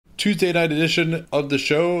Tuesday night edition of the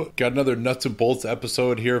show. Got another nuts and bolts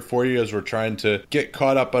episode here for you as we're trying to get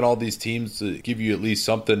caught up on all these teams to give you at least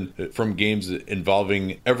something from games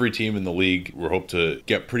involving every team in the league. We hope to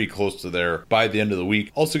get pretty close to there by the end of the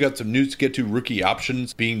week. Also got some news to get to, rookie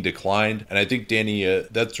options being declined. And I think, Danny,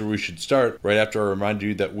 that's where we should start right after I remind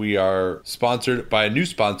you that we are sponsored by a new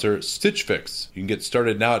sponsor, Stitch Fix. You can get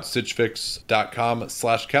started now at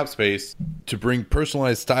stitchfix.com/capspace to bring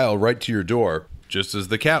personalized style right to your door, just as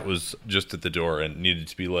the cat was just at the door and needed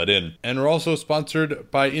to be let in. And we're also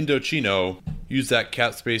sponsored by Indochino. Use that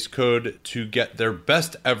CapSpace code to get their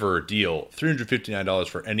best ever deal, $359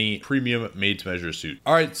 for any premium made-to-measure suit.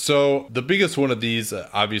 All right, so the biggest one of these,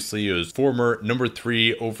 obviously, is former number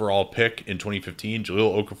 3 overall pick in 2015,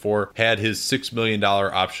 Jahlil Okafor, had his $6 million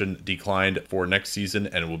option declined for next season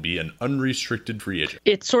and will be an unrestricted free agent.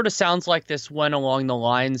 It sort of sounds like this went along the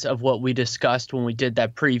lines of what we discussed when we did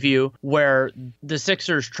that preview, where the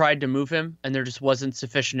Sixers tried to move him and there just wasn't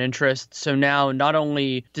sufficient interest. So now not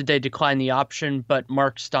only did they decline the option, but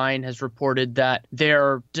Mark Stein has reported that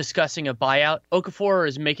they're discussing a buyout. Okafor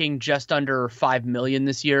is making just under $5 million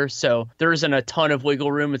this year, so there isn't a ton of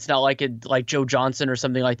wiggle room. It's not like Joe Johnson or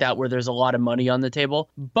something like that where there's a lot of money on the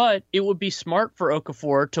table. But it would be smart for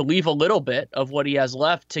Okafor to leave a little bit of what he has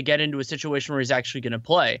left to get into a situation where he's actually going to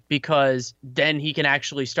play, because then he can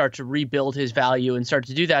actually start to rebuild his value and start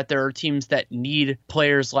to do that. There are teams that need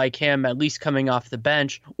players like him, at least coming off the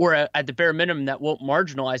bench, or at the bare minimum that won't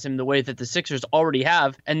marginalize him the way that the Sixers already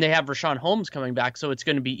have, and they have Rashawn Holmes coming back, so it's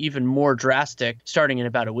going to be even more drastic starting in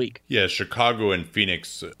about a week. Yeah, Chicago and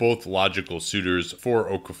Phoenix, both logical suitors for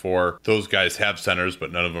Okafor. Those guys have centers,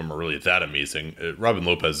 but none of them are really that amazing. Robin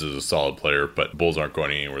Lopez is a solid player, but Bulls aren't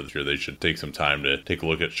going anywhere this year. They should take some time to take a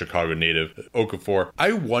look at Chicago native Okafor.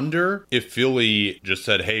 I wonder if Philly just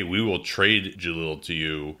said, hey, we will trade Jahlil to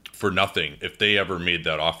you for nothing if they ever made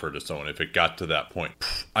that offer to someone, if it got to that point.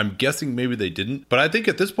 I'm guessing maybe they didn't, but I think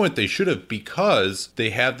at this point they should have, because they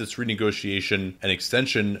have this renegotiation and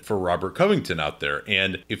extension for Robert Covington out there.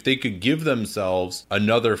 And if they could give themselves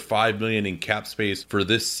another $5 million in cap space for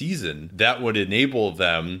this season, that would enable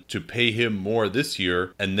them to pay him more this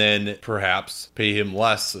year and then perhaps pay him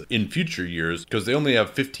less in future years, because they only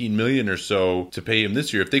have $15 million or so to pay him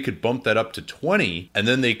this year. If they could bump that up to 20 and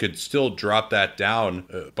then they could still drop that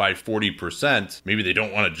down by 40%, maybe they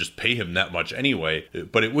don't want to just pay him that much anyway,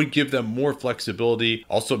 but it would give them more flexibility.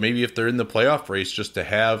 Also, maybe if they're in the playoff race, just to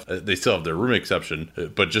have, they still have their room exception,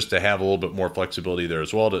 but just to have a little bit more flexibility there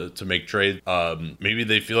as well to make trades. Maybe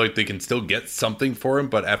they feel like they can still get something for him,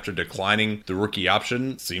 but after declining the rookie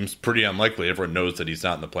option, seems pretty unlikely. Everyone knows that he's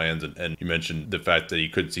not in the plans, and you mentioned the fact that he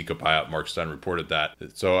could seek a buyout. Mark Stein reported that.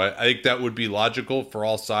 So I think that would be logical for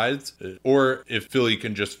all sides. Or if Philly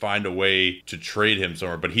can just find a way to trade him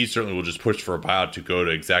somewhere, but he certainly will just push for a buyout to go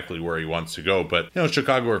to exactly where he wants to go. But,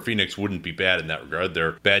 Chicago or Phoenix wouldn't be bad in that regard.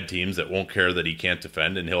 They're bad teams that won't care that he can't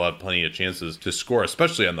defend, and he'll have plenty of chances to score,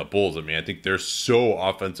 especially on the Bulls. I mean, I think they're so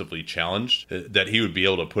offensively challenged that he would be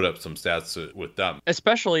able to put up some stats with them.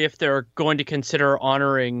 Especially if they're going to consider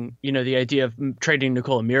honoring, the idea of trading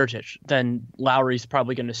Nikola Mirotic, then Lowry's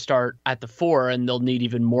probably going to start at the 4, and they'll need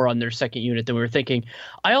even more on their second unit than we were thinking.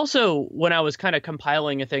 I also, when I was kind of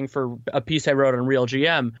compiling a thing for a piece I wrote on Real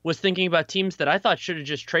GM, was thinking about teams that I thought should have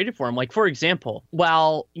just traded for him. Like, for example,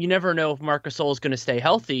 while you never know if Marc Gasol is going to stay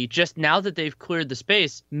healthy, just now that they've cleared the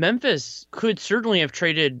space, Memphis could certainly have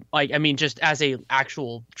traded, just as a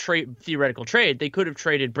actual theoretical trade, they could have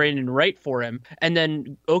traded Brandon Wright for him. And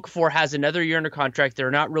then Okafor has another year under contract.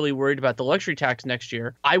 They're not really worried about the luxury tax next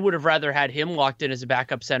year. I would have rather had him locked in as a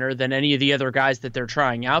backup center than any of the other guys that they're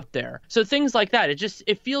trying out there. So things like that.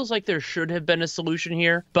 It feels like there should have been a solution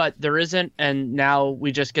here, but there isn't. And now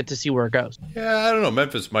we just get to see where it goes. Yeah, I don't know.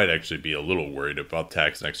 Memphis might actually be a little worried about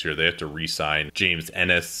tax next year. They have to re-sign James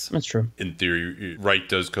Ennis. That's true. In theory, Wright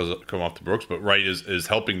does come off the books, but Wright is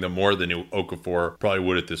helping them more than Okafor probably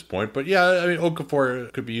would at this point. But yeah,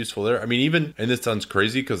 Okafor could be useful there. Even, and this sounds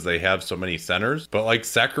crazy because they have so many centers, but like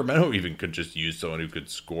Sacramento even could just use someone who could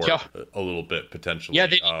score a little bit potentially. Yeah,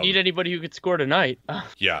 they didn't need anybody who could score tonight.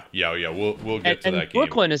 Yeah. We'll get to that game.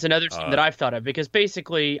 Brooklyn is another team that I've thought of, because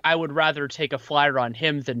basically I would rather take a flyer on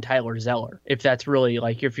him than Tyler Zeller. If that's really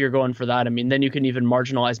if you're going for that, then you can even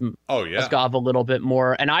marginalize Mozgov a little bit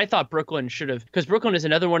more. And I thought thought Brooklyn should have, because Brooklyn is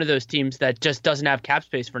another one of those teams that just doesn't have cap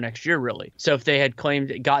space for next year, really. So if they had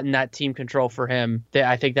gotten that team control for him,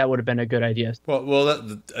 I think that would have been a good idea.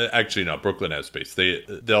 Actually, no. Brooklyn has space.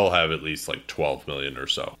 They'll have at least like 12 million or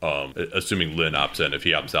so. Assuming Lynn opts in. If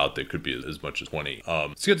he opts out, they could be as much as 20.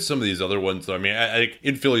 Let's get to some of these other ones, though. I mean, I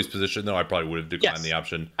in Philly's position, though, I probably would have declined the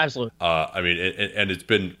option. Absolutely. I mean, and it's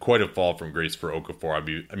been quite a fall from grace for Okafor.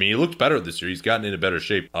 I mean, he looked better this year. He's gotten into better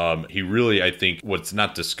shape. He really, I think, what's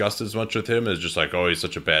not discussed as much with him is just like, oh, he's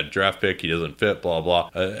such a bad draft pick. He doesn't fit, blah, blah.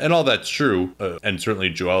 And all that's true. And certainly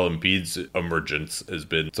Joel Embiid's emergence has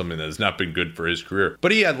been something that has not been good for his career.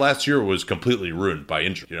 But he had last year was completely ruined by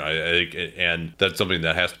injury. You know, I think, and that's something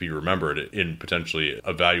that has to be remembered in potentially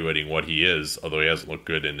evaluating what he is, although he hasn't looked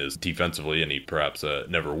good in his defensively, and he perhaps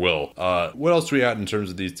never will. What else do we got in terms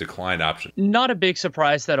of these decline options? Not a big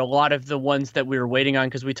surprise that a lot of the ones that we were waiting on,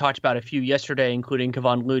 because we talked about a few yesterday, including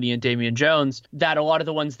Kevon Looney and Damian Jones, that a lot of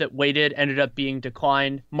the ones that waited ended up being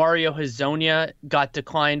declined. Mario Hezonja got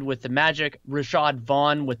declined with the Magic, Rashad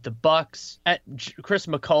Vaughn with the Bucks, Chris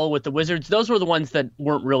McCullough with the Wizards. Those were the ones that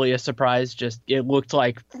weren't really a surprise, just it looked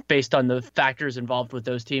like based on the factors involved with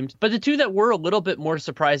those teams. But the two that were a little bit more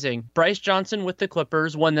surprising, Bryce Johnson with the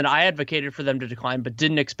Clippers, one that I advocated for them to decline but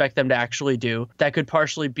didn't expect them to actually do. That could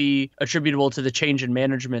partially be attributable to the change in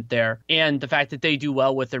management there and the fact that they do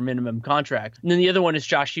well with their minimum contract. And then the other one is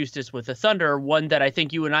Josh Huestis with the Thunder, one that I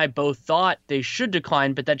think you and I both thought they should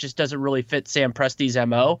decline, but that just doesn't really fit Sam Presti's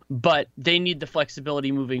MO. But they need the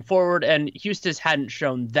flexibility moving forward, and Huestis hadn't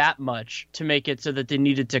shown that much to make it so that they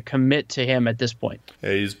needed to commit to him at this point.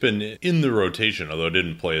 Yeah, he's been in the rotation, although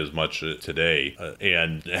didn't play as much today,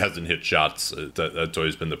 and hasn't hit shots. That's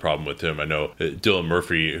always been the problem with him. I know Dylan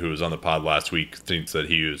Murphy, who was on the pod last week, thinks that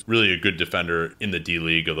he was really a good defender in the D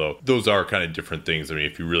League, although those are kind of different things. I mean,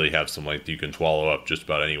 if you really have some length, you can swallow up just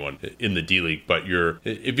about anyone in the D League, but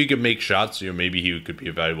if he could make shots, maybe he could be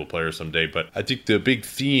a valuable player someday. But I think the big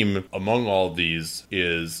theme among all of these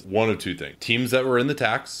is one of two things. Teams that were in the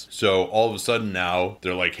tax, so all of a sudden now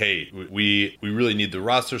they're like, hey, we really need the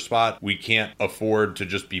roster spot. We can't afford to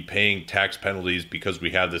just be paying tax penalties because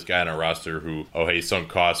we have this guy on our roster who, oh, hey, sunk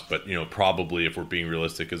costs, but probably if we're being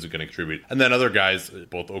realistic, isn't going to contribute. And then other guys,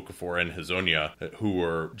 both Okafor and Hezonja, who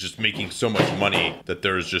were just making so much money that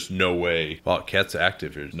there's just no way. Well, Cat's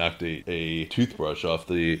active here. Knocked a toothbrush off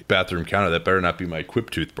the bathroom counter. That better not be my Quip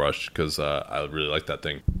toothbrush, because I really like that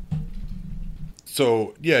thing.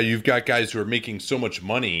 So, yeah, you've got guys who are making so much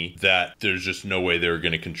money that there's just no way they're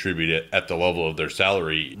going to contribute it at the level of their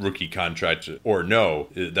salary, rookie contract or no.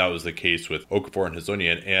 That was the case with Okafor and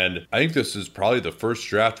Hezonja. And I think this is probably the first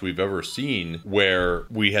draft we've ever seen where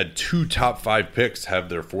we had 2 top 5 picks have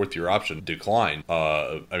their 4th-year option decline.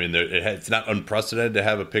 I mean, it's not unprecedented to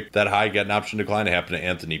have a pick that high get an option decline. It happened to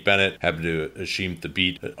Anthony Bennett, happened to Hasheem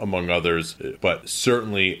Thabit, among others. But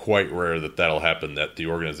certainly quite rare that that'll happen, that the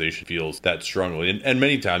organization feels that strongly. And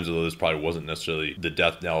many times, although this probably wasn't necessarily the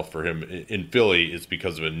death knell for him in Philly, it's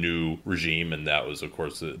because of a new regime, and that was, of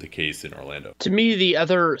course, the case in Orlando. To me, the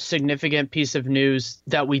other significant piece of news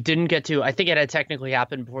that we didn't get to, I think it had technically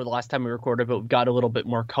happened before the last time we recorded, but we've got a little bit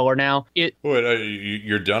more color now.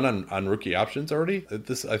 You're done on rookie options already?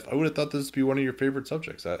 I would have thought this would be one of your favorite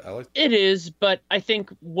subjects. I like it is, but I think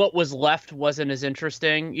what was left wasn't as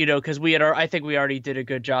interesting, because I think we already did a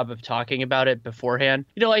good job of talking about it beforehand.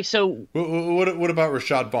 So what about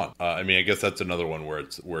Rashad Vaughn? I mean, I guess that's another one where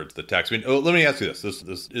it's the tax. I mean, let me ask you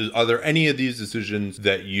this: are there any of these decisions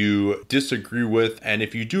that you disagree with? And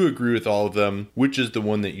if you do agree with all of them, which is the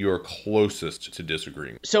one that you are closest to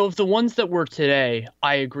disagreeing with? So of the ones that were today,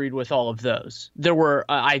 I agreed with all of those. There were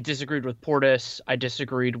I disagreed with Portis. I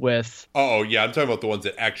disagreed with. Oh yeah, I'm talking about the ones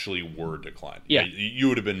that actually were declined. Yeah, you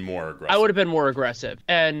would have been more aggressive. I would have been more aggressive,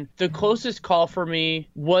 and the closest call for me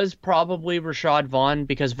was probably Rashad Vaughn,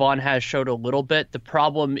 because Vaughn has showed a little bit. The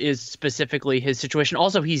problem is specifically his situation.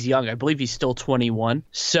 Also, he's young. I believe he's still 21.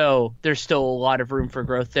 So there's still a lot of room for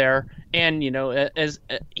growth there. And, as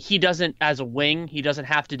he doesn't, as a wing, he doesn't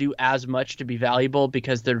have to do as much to be valuable,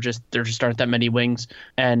 because there just aren't that many wings.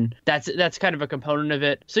 And that's kind of a component of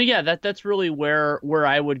it. So yeah, that's really where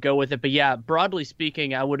I would go with it. But yeah, broadly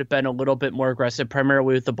speaking, I would have been a little bit more aggressive,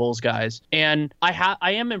 primarily with the Bulls guys. And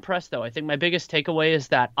I am impressed, though. I think my biggest takeaway is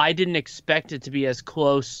that I didn't expect it to be as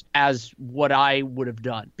close as what I would have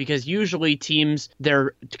done, because usually teams,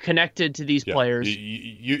 they're connected to these players.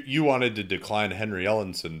 You wanted to decline Henry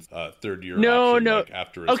Ellinson's 3rd-year option. Like,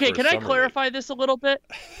 after his okay, first can I clarify this a little bit?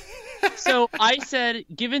 So I said,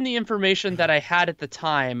 given the information that I had at the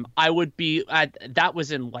time, I would be that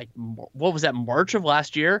was in like, what was that, March of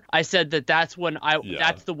last year? I said that's when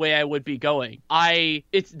that's the way I would be going.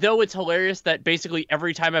 It's hilarious that basically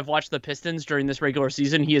every time I've watched the Pistons during this regular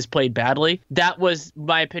season, he has played badly. That was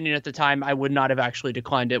my opinion at the time. I would not have actually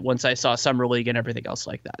declined it once I saw Summer League and everything else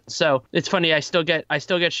like that. So it's funny. I still get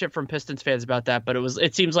shit from Pistons fans about that, but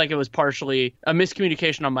it seems like it was partially a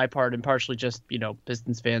miscommunication on my part and partially just,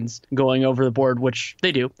 Pistons fans going over the board, which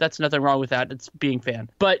they do. That's nothing wrong with that. It's being fan.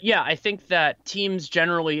 But yeah, I think that teams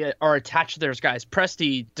generally are attached to their guys.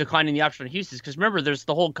 Presti declining the option on Hustis, because remember, there's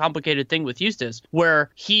the whole complicated thing with Hustis where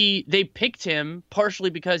they picked him partially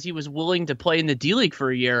because he was willing to play in the D League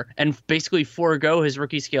for a year and basically forego his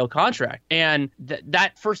rookie scale contract. And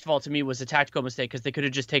that first of all, to me, was a tactical mistake, because they could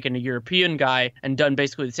have just taken a European guy and done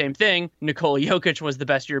basically the same thing. Nikola Jokic was the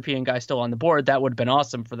best European guy still on the board. That would have been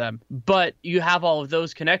awesome for them. But you have all of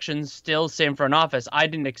those connections still, same front office. I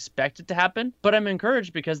didn't expect it to happen, but I'm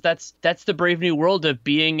encouraged because that's the brave new world of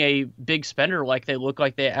being a big spender like they look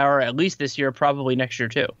like they are, at least this year, probably next year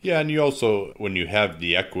too. Yeah, and you also, when you have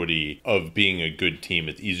the equity of being a good team,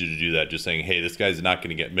 it's easy to do that, just saying, hey, this guy's not going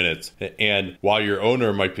to get minutes. And while your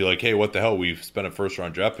owner might be like, hey, what the hell, we've spent a first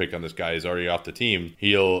round draft pick on this guy, he's already off the team,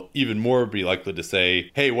 he'll even more be likely to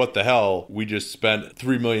say, hey, what the hell, we just spent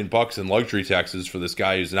 $3 million in luxury taxes for this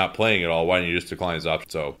guy who's not playing at all, why don't you just decline his option?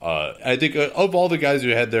 So I think of all the guys who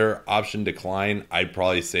had their option decline, I'd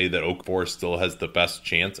probably say that Okafor still has the best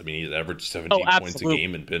chance. I mean, he's averaged 17 points a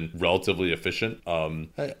game and been relatively efficient.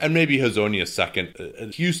 And maybe Hazonia second.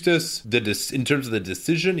 Hustis, in terms of the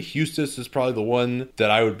decision, Hustis is probably the one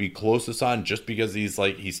that I would be closest on, just because he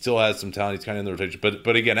still has some talent. He's kind of in the rotation.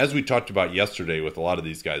 But again, as we talked about yesterday with a lot of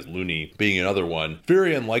these guys, Looney being another one,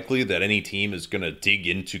 very unlikely that any team is going to dig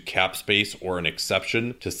into cap space or an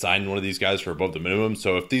exception to sign one of these guys for above the minimum.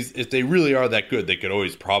 So if they really are that good, they could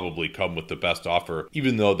always probably come with the best offer,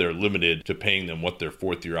 even though they're limited to paying them what their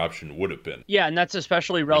fourth year option would have been. Yeah, and that's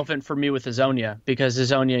especially relevant for me with Hazonia, because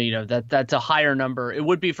Hazonia, that's a higher number. It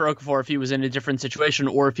would be for Okafor if he was in a different situation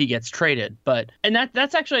or if he gets traded. And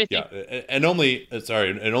that's actually, I think, and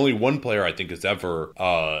only one player I think has ever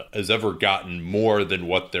gotten more than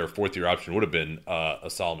what their fourth year option would have been, a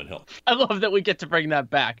Solomon Hill. I love that we get to bring that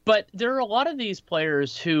back. But there are a lot of these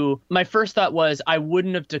players who my first thought was I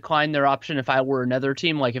wouldn't have declined their option if I were another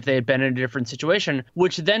team, like if they had been in a different situation,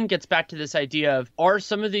 which then gets back to this idea of, are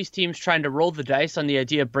some of these teams trying to roll the dice on the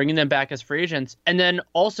idea of bringing them back as free agents? And then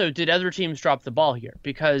also, did other teams drop the ball here?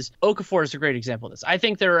 Because Okafor is a great example of this. I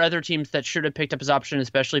think there are other teams that should have picked up his option,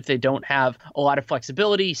 especially if they don't have a lot of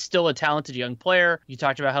flexibility. He's still a talented young player. You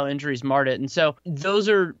talked about how injuries marred it. And so those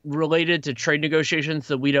are related to trade negotiations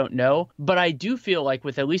that we don't know. But I do feel like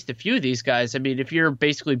with at least a few of these guys, I mean, if you're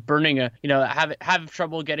basically burning have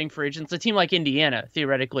trouble getting free agents, a team like Indiana,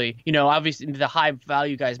 theoretically, obviously the high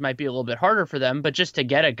value guys might be a little bit harder for them, but just to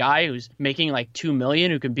get a guy who's making like $2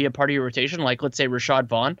 million who can be a part of your rotation, like let's say Rashad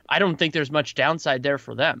Vaughn, I don't think there's much downside there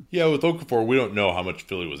for them. Yeah, with Okafor, we don't know how much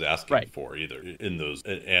Philly was asking for either in those,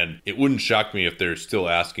 and it wouldn't shock me if they're still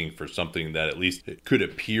asking for something that at least could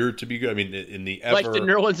appear to be good. I mean, in the ever like the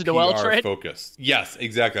Nerlens Noel trade focused, yes,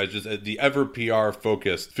 exactly. Just the ever PR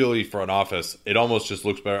focused Philly front office, it almost just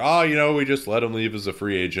looks better. We just let him leave as a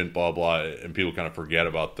free agent, blah blah, and people kind of forget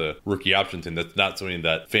about the rookie option thing. That's not something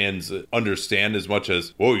that fans understand as much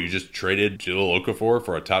as, whoa, you just traded Jahlil Okafor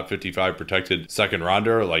for a top 55 protected second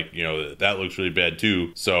rounder, that looks really bad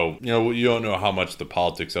too. So you don't know how much the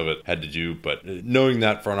politics of it had to do, but knowing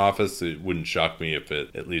that front office, it wouldn't shock me if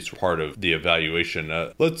it at least part of the evaluation.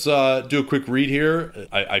 Let's do a quick read here.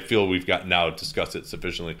 I feel we've got now discussed it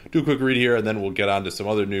sufficiently. Do a quick read here, and then we'll get on to some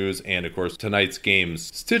other news and of course tonight's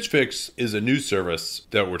games. Stitch Fix is a news service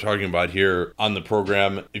that we're talking about here on the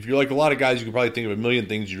program. If you're like a lot of guys, you could probably think of a million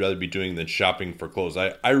things you'd rather be doing than shopping for clothes.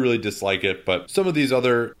 I really dislike it, but some of these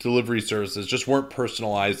other delivery services just weren't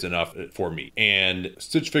personalized enough for me. And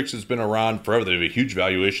Stitch Fix has been around forever. They have a huge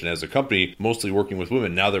valuation as a company, mostly working with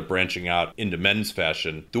women. Now they're branching out into men's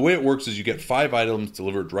fashion. The way it works is you get 5 items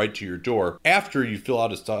delivered right to your door after you fill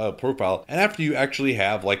out a style profile and after you actually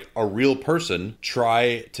have like a real person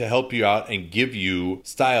try to help you out and give you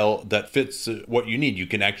style that fits what you need. You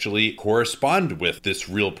can actually correspond with this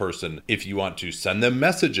real person if you want to. Send them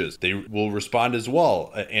messages. They will respond as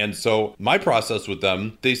well. And so my process with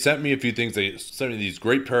them, they sent me a few things. They sent me these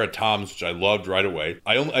great pair of Toms, which I loved right away.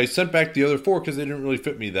 I sent back the other 4 because they didn't really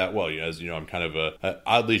fit me that well. As you know, I'm kind of a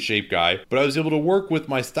oddly shaped guy, but I was able to work with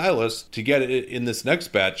my stylist to get it in this next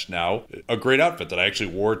batch now, a great outfit that I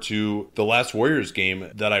actually wore to the last Warriors game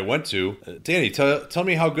that I went to. Danny, tell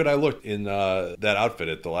me how good I looked in that outfit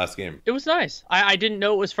at the last game. It was nice. I didn't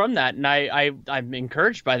know it was from that, and I'm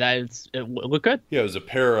encouraged by that. It looked good. Yeah, it was a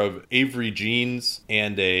pair of Avery jeans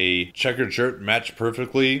and a checkered shirt, matched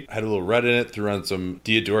perfectly. Had a little red in it, threw on some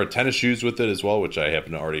Diadora tennis shoes with it as well, which I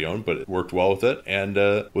happen to already own, but it worked well with it, and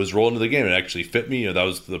was rolling to the game. It actually fit me. That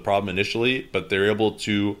was the problem initially, but they were able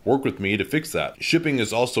to work with me to fix that. Shipping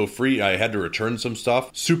is also free. I had to return some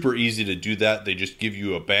stuff. Super easy to do that. They just give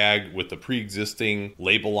you a bag with the pre-existing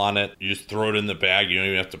label on it. You just throw it in the bag. You don't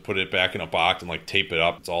even have to put it back in a box and like tape it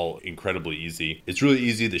up. It's all incredibly easy. It's really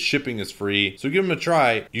easy. The shipping is free. So give them a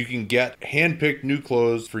try. You can get hand-picked new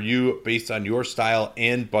clothes for you based on your style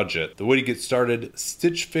and budget. The way to get started,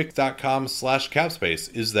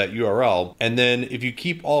 stitchfix.com/capspace is that URL. And then if you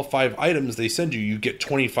keep all 5 items they send you, you get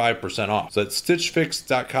 25% off. So that's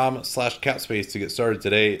stitchfix.com/capspace to get started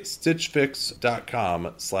today.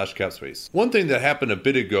 stitchfix.com/capspace. One thing that happened a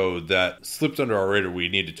bit ago that slipped under our radar we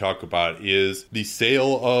need to talk about is the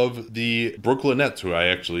sale of the Brooklyn Nets, who I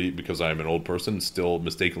actually, because I'm an old person, still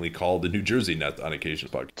mistakenly call the New Jersey Nets on occasion.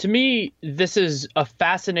 To me, this is a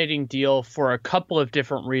fascinating deal for a couple of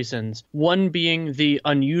different reasons. One being the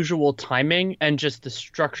unusual timing and just the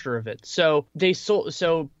structure of it. So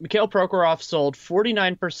Mikhail Prokhorov sold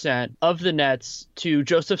 49% of the Nets to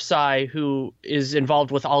Joseph Tsai, who is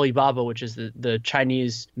involved with Alibaba, which is the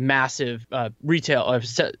Chinese massive retail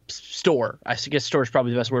store. I guess store is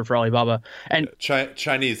probably the best word for Alibaba. And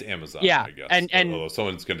Chinese Amazon, yeah, I guess. And although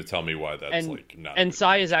someone's going to tell me why that's not. And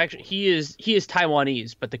Tsai is actually he is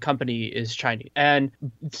Taiwanese, but the company is Chinese. And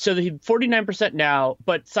so the 49% now,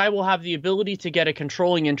 but Tsai will have the ability to get a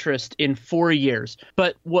controlling interest in 4 years.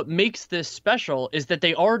 But what makes this special is that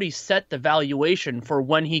they already set the valuation for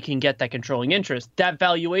when he can get that controlling interest. That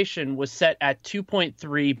valuation was set at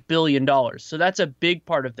 $2.3 billion. So that's a big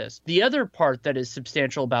part of this. The other part that is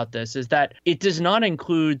substantial about this is that it does not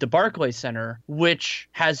include the Barclays Center, which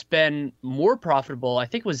has been more profitable. I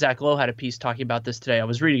think it was Zach Lowe had a piece talking about this today. I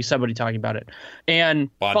was reading somebody talking about it. And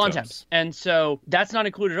Bontemps. And so that's not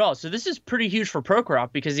included at all. So this is pretty huge for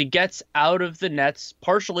Prokhorov because he gets out of the Nets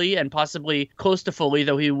partially and possibly close to fully,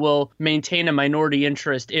 though he will maintain a minority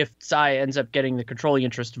interest if Tsai ends up getting the controlling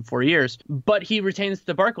interest in 4 years. But he retains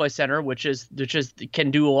the Barclays Center, which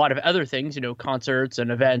can do a lot of other things, concerts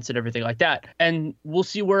and events and everything like that. And we'll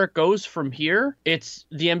see where it goes from here. The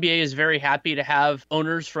NBA is very happy to have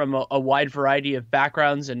owners from a wide variety of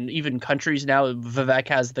backgrounds and even countries now. Vivek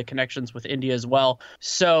has the connections with India as well.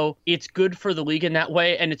 So it's good for the league in that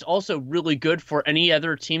way. And it's also really good for any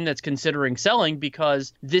other team that's considering selling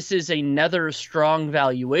because this is another strong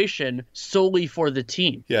valuation solely for the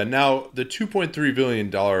team. Yeah. Now the $2.3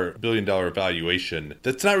 billion valuation,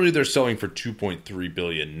 that's not really they're selling for $2.3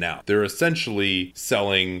 billion now. They're essentially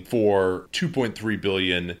selling for $2.3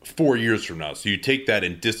 billion 4 years from now. So you take that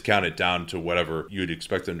and discount it down to whatever you'd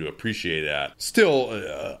expect them to appreciate at. Still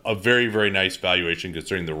a very, very nice valuation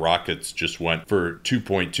considering the Rockets just went for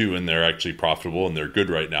 2.2 and they're actually profitable and they're good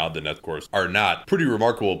right now. The Nets, of course, are not. Pretty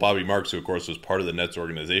remarkable. Bobby Marks, who of course was part of the Nets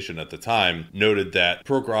organization at the time, noted that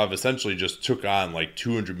Prokhorov essentially just took on like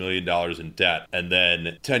 $200 million in debt and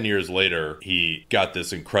then 10 years later he got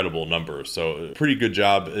this incredible number. So pretty good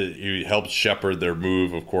job. He helped shepherd their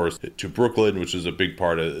move, of course, to Brooklyn, which is a big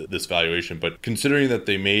part of this valuation. But considering that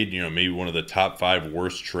they made, maybe one of the top 5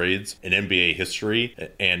 worst trades in NBA history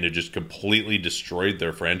and it just completely destroyed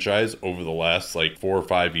their franchise over the last like 4 or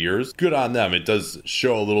 5 years, good on them. It does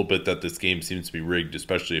show a little bit that this game seems to be rigged,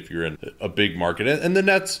 especially if you're in a big market. And the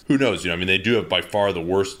Nets, who knows? They do have by far the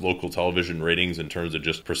worst local television ratings in terms of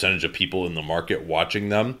just percentage of people in the market watching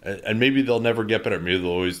them. And maybe they'll never get better. Maybe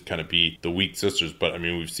they'll always kind of be the weak sisters. But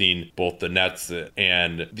we've seen both the Nets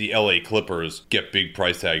and the LA Clippers get big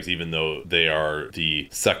price tags, even though they are the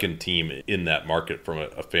second team in that market from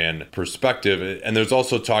a fan perspective. And there's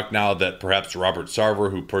also talk now that perhaps Robert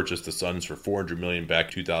Sarver, who purchased the Suns for $400 million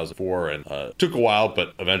back 2004 and took a while,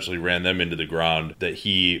 but eventually ran them into the ground, that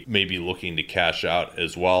he may be looking to cash out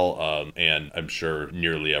as well. And I'm sure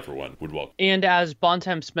nearly everyone would welcome. And as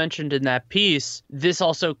Bontemps mentioned in that piece, this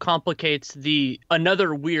also complicates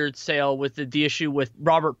another weird sale with the issue with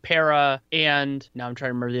Robert Pera and now I'm trying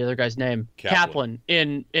to remember the other guy's name, Kaplan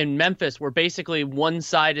in Memphis, where basically one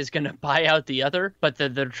side is going to buy out the other, but they're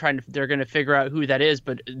going to figure out who that is.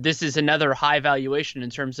 But this is another high valuation in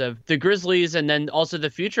terms of the Grizzlies, and then also the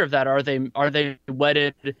future of that. Are they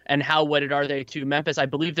wedded, and how wedded are they to Memphis? I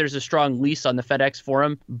believe there's a strong lease on the FedEx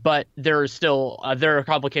Forum, but there are still there are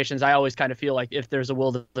complications. I always kind of feel like if there's a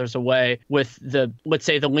will, there's a way with let's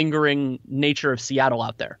say the lingering nature of Seattle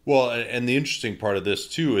out there. Well, and the interesting part of this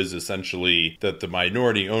too is essentially that the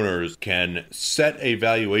minority owners can set a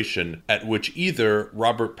valuation at which either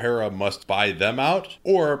Robert Pera must buy them out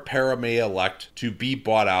or Pera Para may elect to be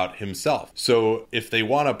bought out himself. So if they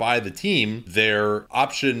want to buy the team, their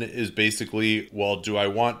option is basically, well, do I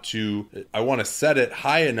want to set it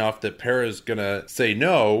high enough that Para is going to say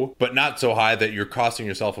no, but not so high that you're costing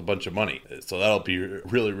yourself a bunch of money. So that'll be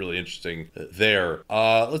really, really interesting there.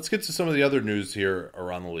 Let's get to some of the other news here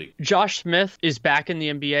around the league. Josh Smith is back in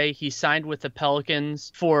the NBA. He signed with the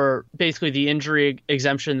Pelicans for basically the injury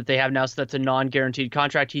exemption that they have now, so that's a non-guaranteed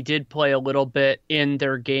contract. He did play a little bit in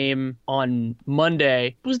their game on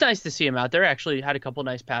Monday. It was nice to see him out there. Actually had a couple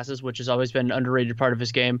nice passes, which has always been an underrated part of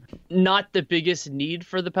his game. Not the biggest need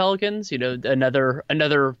for the Pelicans,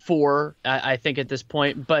 another four, I think, at this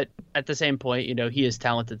point, but at the same point, he is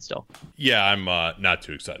talented still. Yeah, I'm not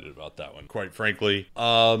too excited about that one, quite frankly.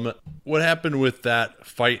 What happened with that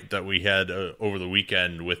fight that we had over the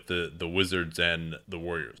weekend with the Wizards and the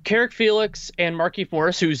Warriors? Carrick Felix and Markieff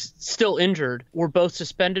Morris, who's still injured, were both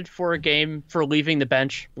suspended for a game for leaving the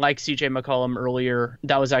bench, like CJ McCollum earlier.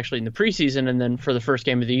 That was actually in the preseason, and then for the first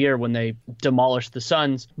game of the year when they demolished the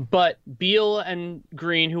Suns. But Beal and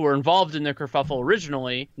Green, who were involved in the kerfuffle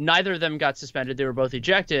originally, neither of them got suspended. They were both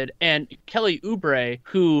ejected. And Kelly Oubre,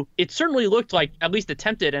 who it certainly looked like at least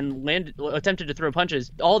attempted to throw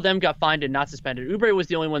punches, all of them got fined and not suspended. Oubre was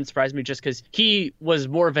the only one that surprised me just because he was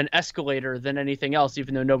more of an escalator than anything else,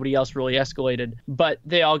 even though nobody else really escalated. But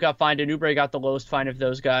they all got fined, and Oubre got the lowest fine of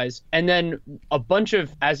those guys. And then a bunch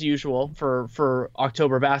of, as usual, for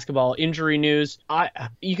October basketball, injury news.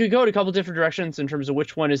 You could go in a couple different directions in terms of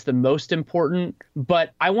which one is the most important,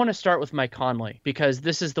 but I want to start with Mike Conley because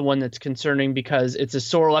this is the one that's concerning because it's a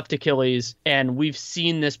sore left Achilles, and we've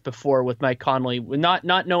seen this before with Mike Conley, not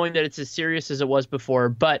knowing that it's as serious as it was before,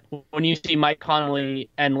 but when you see Mike Conley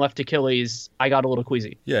and left Achilles, I got a little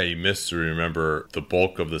queasy. Yeah, he missed, remember, the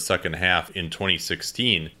bulk of the second half in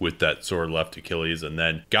 2016 with that sore left Achilles and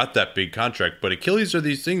then got that big contract. But Achilles are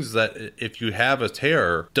these things that if you have a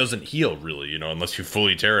tear, doesn't heal really, unless you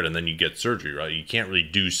fully tear it and then you get surgery, right? You can't really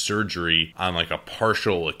do surgery on like a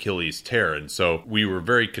partial Achilles tear. And so we were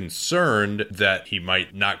very concerned that he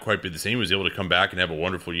might not quite be the same. He was able to come back and have a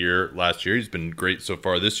wonderful year last year. He's been great so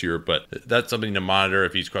far this year, but that's something to monitor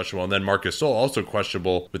if he's questionable. And then Marcus Gasol also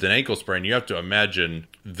questionable with an ankle sprain. You have to imagine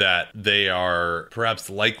that they are perhaps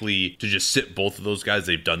likely to just sit both of those guys.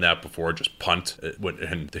 They've done that before, just punt,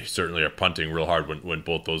 and they certainly are punting real hard when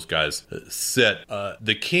both those guys sit.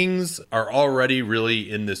 The Kings are already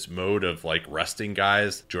really in this mode of like resting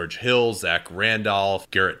guys. George Hill, Zach Randolph,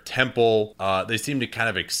 Garrett Temple. They seem to kind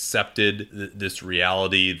of accepted this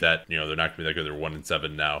reality that, they're not going to be that good. They're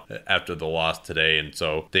 1-7 now after the loss today. And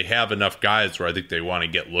so they have enough guys where I think they want to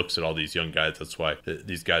get looks at all these young guys. That's why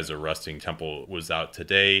these guys are resting. Temple was out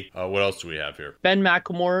today. What else do we have here? Ben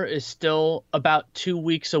McLemore is still about 2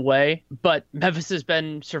 weeks away, but Memphis has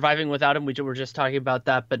been surviving without him. We were just talking about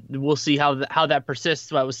that, but we'll see how that persists.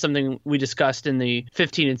 That was something we discussed in the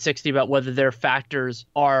 15 and 60 about whether their factors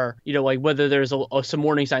are, like whether there's some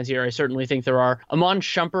warning signs here. I certainly think there are. Amon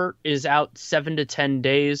Shumpert is out 7 to 10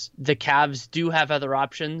 days. The Cavs do have other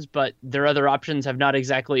options, but their other options have not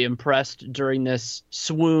exactly impressed during this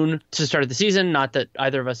swoon to start the season. Not that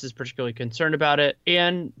either of us is particularly concerned about it.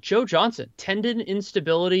 And Joe Johnson, tendon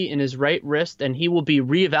instability in his right wrist, and he will be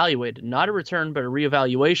reevaluated. Not a return, but a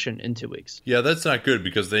reevaluation in 2 weeks. Yeah, that's not good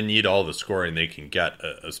because they need all the scoring they can get,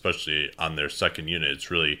 especially on their second unit.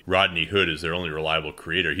 It's really Rodney Hood is their only reliable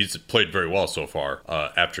creator. He's played very well so far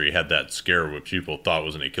after he had that scare, which people thought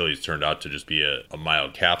was an Achilles, turned out to just be a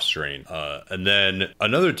mild calf strain. And then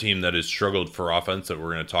another team that has struggled for offense that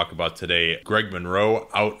we're going to talk about today, Greg Monroe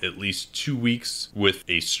out at least 2 weeks with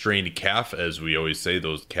a strained calf. As we always say,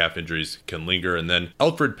 those calf injuries can linger. And then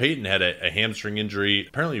Elfrid Payton had a hamstring injury,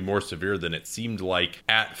 apparently more severe than it seemed like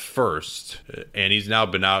at first. And he's now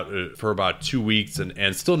been out for about 2 weeks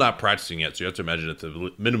and still not practicing yet. So you have to imagine at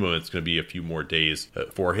the minimum, it's going to be a few more days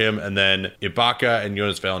for him. And then Ibaka and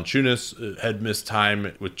Jonas Valanciunas had missed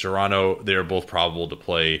time with Toronto. They are both probable to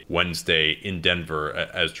play Wednesday in Denver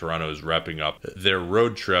as Toronto is wrapping up their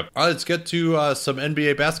road trip. All right, let's get to some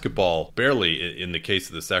NBA basketball, barely in the case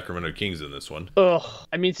of the Sacramento Kings in this one.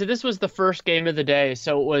 So this was the first game of the day,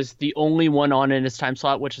 so it was the only one on in its time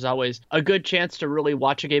slot, which is always a good chance to really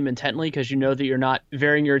watch a game intently because you know that you're not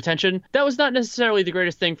varying your attention. That was not necessarily the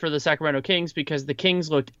greatest thing for the Sacramento Kings because the Kings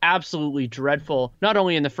looked absolutely dreadful, not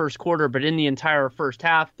only in the first quarter, but in the entire first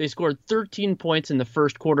half. They scored 13 points in the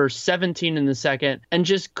first quarter, 17 in the second, and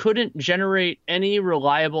just couldn't generate any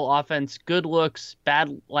reliable offense, good looks,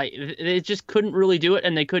 bad, they just couldn't really do it,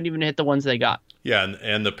 and they couldn't even hit the ones they got. Yeah,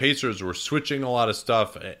 and the Pacers were switching a lot of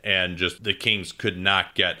stuff, and just the Kings could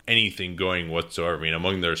not get anything going whatsoever. I mean,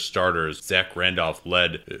 among their starters, Zach Randolph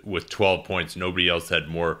led with 12 points. Nobody else had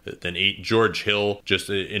more than 8. George Hill, just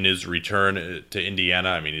in his return to Indiana,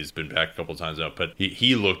 I mean, he's been back a couple times now, but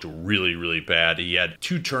he looked really, really bad. He had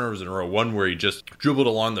 2 turnovers in a row. One where he just dribbled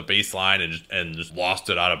along the baseline and just lost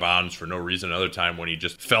it out of bounds for no reason. Another time when he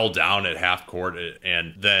just fell down at half court,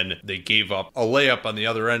 and then they gave up a layup on the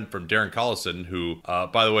other end from Darren Collison, who,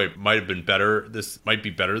 by the way, might have been better. This might be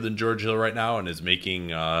better than George Hill right now and is making,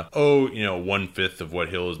 1/5 of what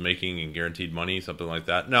Hill is making in guaranteed money, something like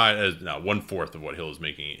that. No, 1/4 of what Hill is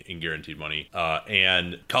making in guaranteed money.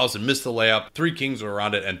 And Collison missed the layup. 3 Kings were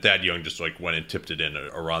around it, and Thad Young just went and tipped it in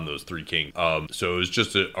around those 3 Kings. So it was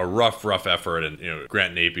just a rough effort, and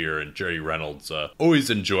Grant Napier and Jerry Reynolds, always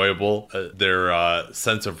enjoyable. Their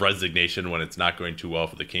sense of resignation when it's not going too well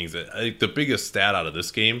for the Kings. I think the biggest stat out of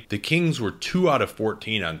this game, the Kings were 2 out of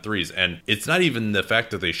 14 on threes, and it's not even the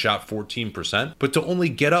fact that they shot 14%, but to only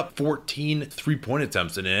get up 14 3-point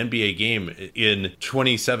attempts in an NBA game in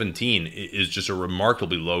 2017 is just a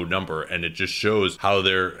remarkably low number, and it just shows how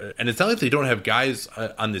and it's not like they don't have guys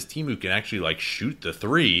on this team who can actually shoot the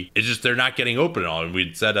 3. It's just they're not getting open at all. And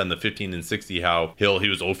we'd said on the 15 and 60 how Hill, he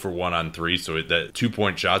was 0 for 1 on 3, so that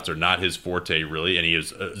 2-point shots are not his forte really, and he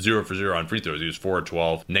is 0 for 0 on free throws. He was 4 of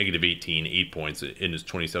 12, -18, 8 points in his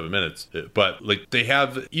 27 minutes. But they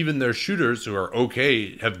have, even their shooters who are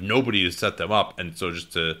okay, have nobody to set them up, and so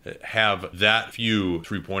just to have that few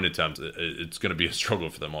 3-point attempts, it's going to be a struggle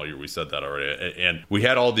for them all year. We said that already, and we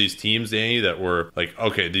had all these teams, Danny, that were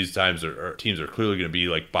okay, these teams are clearly going to be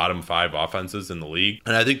bottom 5 offenses in the league,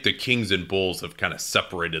 and I think the Kings and Bulls have kind of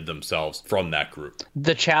separated themselves from that group.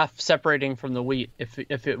 The chaff separating from the wheat,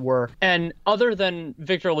 if it were. And other than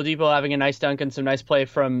Victor Oladipo having a nice dunk and some nice play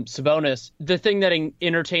from Sabonis, the thing that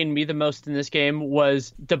entertained me the most in this game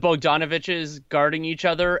was the Bogdanoviches guarding each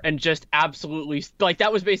other and just absolutely,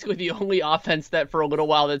 that was basically the only offense that for a little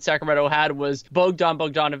while that Sacramento had, was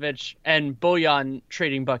Bogdanovich and Bojan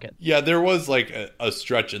trading buckets. Yeah, there was a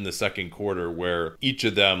stretch in the second quarter where each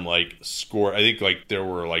of them scored. I think there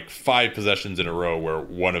were 5 possessions in a row where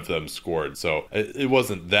one of them scored. So it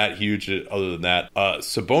wasn't that huge other than that.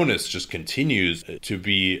 Sabonis just continues to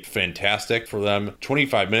be fantastic for them.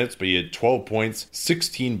 25 minutes, but he had 12 points,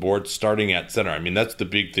 16 boards starting at center. I mean, that's the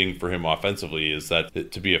big thing for him offensively, is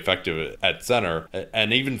that to be effective at center,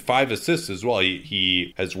 and even 5 assists as well.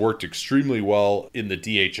 He has worked extremely well in the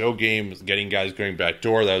DHO game, getting guys going back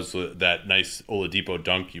door. That was that nice Oladipo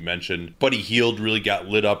dunk you mentioned. Buddy Hield really got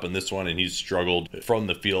lit up in this one, and he's struggled from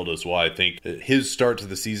the field as well. I think his start to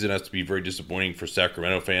the season has to be very disappointing for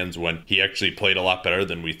Sacramento fans when he actually played a lot better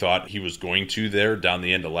than we thought he was going to there down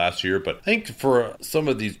the end of last year. But I think for some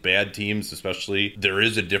of these bad teams especially, there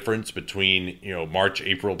is a difference between March,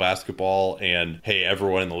 April basketball and, hey,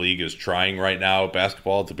 everyone in the league is trying right now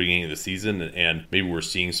basketball at the beginning of the season, and maybe we're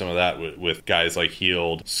seeing some of that with guys like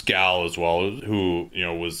Hield, Scal as well, who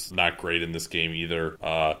was not great in this game either.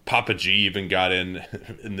 Papa G even got in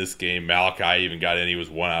this game. Malachi even got in. He was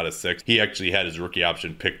 1 out of 6. He actually had his rookie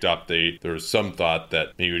option picked up. There was some thought that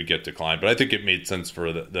maybe he would get declined, but I think it made sense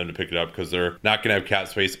for them to pick it up because they're not going to have cap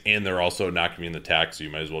space, and they're also not going to be in the tax, so you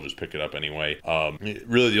might as well just pick it up anyway.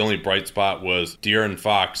 Really the only bright spot was De'Aaron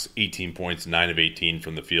Fox, 18 points, 9 of 18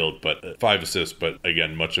 from the field, but 5 assists, but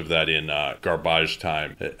again, much of that in garbage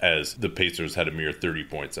time, as the Pacers had a mere 30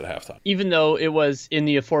 points at halftime. Even though it was in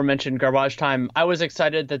the aforementioned garbage time, I was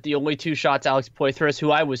excited that the only 2 shots Alex Poitras,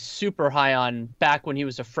 who I was super high on back when he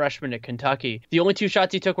was a freshman at Kentucky, the only 2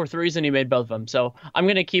 shots he took were threes, and he made both of them. So I'm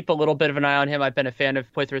going to keep a little bit of an eye on him. I've been a fan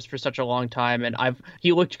of Poitras for such a long time, and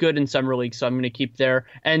he looked good in summer league, so I'm going to keep there.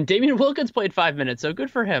 And Damian Wilkins played 5 minutes, so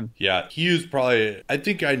good for him. Yeah, he was probably, I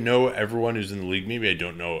think I know everyone who's in the league. Maybe I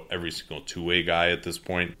don't know every single two-way guy at this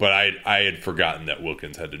point, but I had forgotten that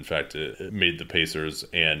Wilkins had in fact made the Pacers,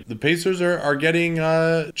 and the Pacers are getting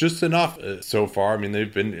just enough so far. I mean,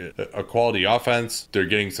 they've been a quality offense. They're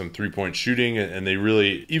getting some 3-point shooting, and they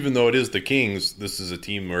really, even though it is the Kings, this is a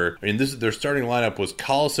team where, their starting lineup was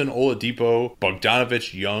Collison, Oladipo,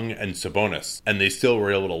 Bogdanovich, Young, and Sabonis, and they still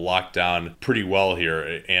were able to lock down pretty well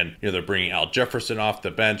here. And they're bringing Al Jefferson off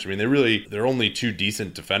the bench. I mean, their only 2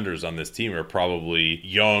 decent defenders on this team are probably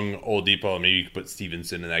Young, Oladipo, and maybe you could put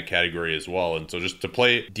Stevenson in that category as well. And so just to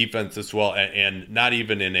play defense this well, and not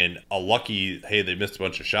even in a lucky, hey, they missed a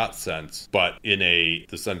bunch of shots sense, but in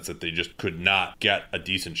the sense that they just could not get a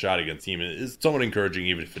decent shot against the team, is somewhat encouraging,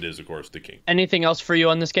 even if it is, of course, the King. Anything else for you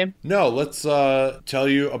on this game? No, let's tell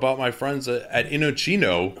you about my friends at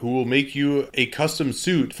Indochino, who will make you a custom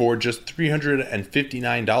suit for just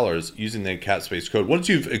 $359 using the CatSpace code. Once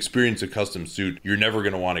you've experience a custom suit, you're never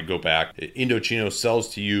going to want to go back. Indochino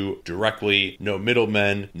sells to you directly, no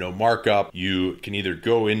middlemen, no markup. You can either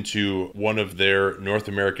go into one of their North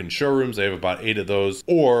American showrooms, they have about 8 of those,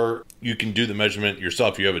 or you can do the measurement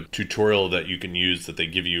yourself. You have a tutorial that you can use that they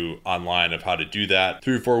give you online of how to do that.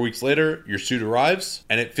 3 or 4 weeks later, your suit arrives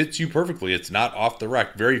and it fits you perfectly. It's not off the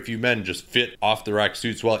rack. Very few men just fit off the rack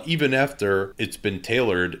suits well, even after it's been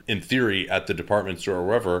tailored in theory at the department store or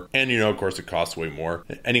wherever. And of course, it costs way more.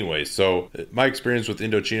 Anyway, so my experience with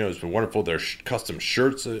Indochino has been wonderful. Their custom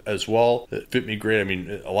shirts as well fit me great. I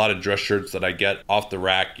mean, a lot of dress shirts that I get off the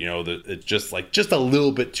rack, it's just a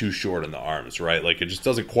little bit too short in the arms, right? Like it just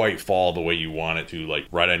doesn't quite fall the way you want it to, like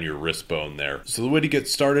right on your wrist bone there. So the way to get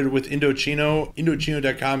started with Indochino,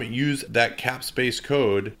 Indochino.com, use that cap space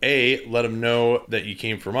code. A, let them know that you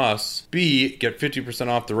came from us. B, get 50%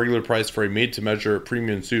 off the regular price for a made-to-measure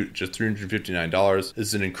premium suit, just $359. This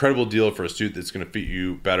is an incredible deal for a suit that's going to fit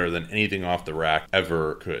you better than anything off the rack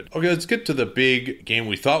ever could. Okay, let's get to the big game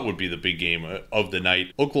we thought would be the big game of the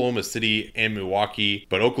night. Oklahoma City and Milwaukee,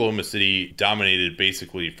 but Oklahoma City dominated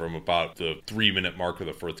basically from about the 3-minute mark of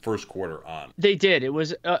the first quarter on. They did. It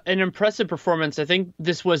was an impressive performance. I think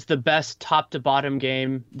this was the best top to bottom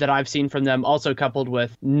game that I've seen from them, also coupled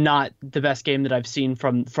with not the best game that I've seen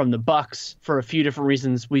from the Bucks for a few different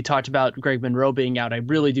reasons. We talked about Greg Monroe being out. I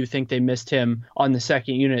really do think they missed him on the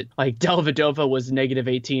second unit. Like Dellavedova was negative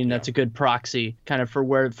 18. That's a good proxy kind of for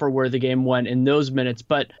where the game went in those minutes.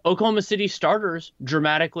 But Oklahoma City starters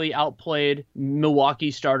dramatically outplayed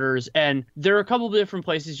Milwaukee starters. And there are a couple of different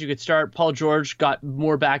places you could start. Paul George got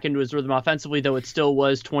more back into his rhythm offensively, though it still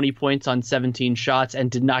was 20 points on 17 shots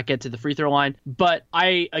and did not get to the free throw line. But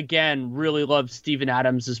I, again, really loved Steven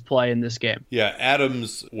Adams' play in this game. Yeah,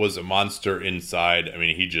 Adams was a monster inside. I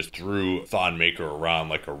mean, he just threw Thon Maker around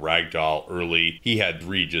like a rag doll early. He had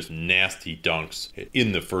 3 just nasty dunks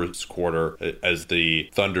in the first quarter as the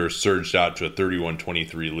Thunder surged out to a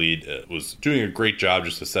 31-23 lead. Was doing a great job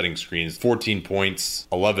just of setting screens. 14 points,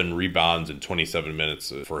 11 rebounds in 27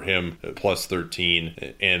 minutes for him, plus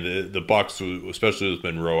 13. And the Bucks, especially with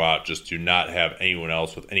Monroe out, just do not have anyone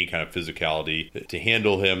else with any kind of physicality to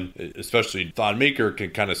handle him. Especially Thon Maker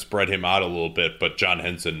can kind of spread him out a little bit, but John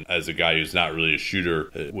Henson, as a guy who's not really a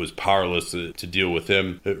shooter, was powerless to deal with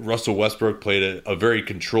him. Russell Westbrook played a very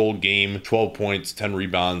controlled game, 12 points, 10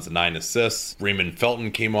 rebounds, 9 assists. Raymond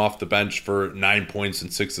Felton came off the bench for 9 points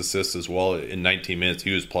and 6 assists as well in 19 minutes.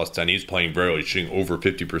 He was plus 10. He's playing very well. He's shooting over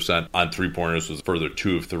 50% on 3-pointers, was further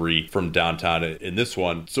 2 of 3 from downtown in this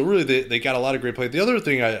one. So really, they got a lot of great play. The other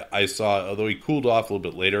thing I saw, although he cooled off a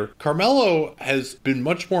little bit later, Carmelo has been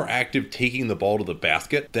much more active taking the ball to the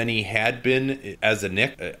basket than he had been as a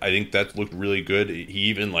Knick. I think that looked really good. He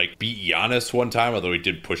even beat Giannis one time, although he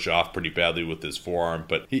did push off pretty badly with his forearm,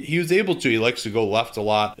 but he was able to. He likes to go left a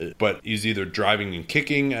lot, but he's either driving and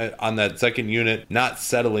kicking on that second unit, not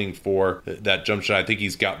settling for that jump shot. I think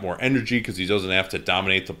he's got more energy because he doesn't have to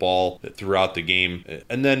dominate the ball throughout the game.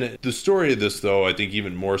 And then the story of this, though, I think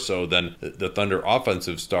even more so than the Thunder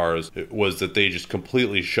offensive stars, was that they just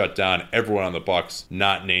completely shut down everyone on the Bucks,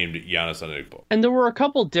 not named Giannis Antetokounmpo. And there were a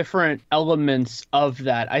couple different elements of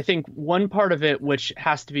that. I think one part of it, which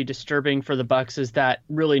has to be disturbing for the Bucks, is that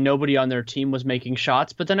really nobody on their team was making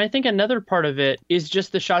shots. But then I think another part of it is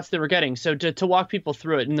just the shots they were getting. So to walk people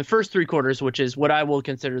through it, in the first 3 quarters, which is what I will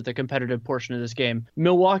consider the competitive portion of this game,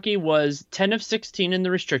 Milwaukee was 10 of 16 in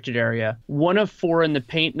the restricted area, 1 of 4 in the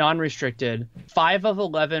paint non-restricted, 5 of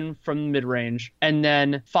 11 from mid-range, and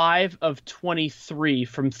then 5 of 23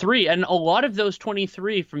 from 3. And a lot of those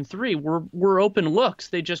 23 from 3 were open looks.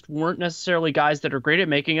 They just weren't necessarily guys that are great at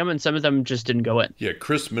making them, and some of them just didn't go in. Yeah,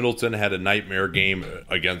 Chris Middleton had a nightmare game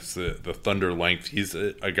against the Thunder length. He's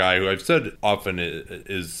a guy who I've said often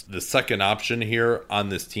is the second option here on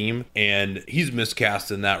this team, and he's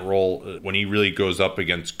miscast in that role when he really goes up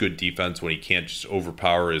against good defense, when he can't just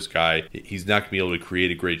overpower his guy. He's not going to be able to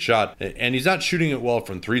create a great shot, and he's not shooting it well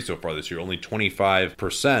from 3 so far this year, only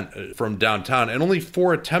 25% from downtown, and only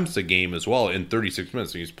 4 attempts a game as well in 36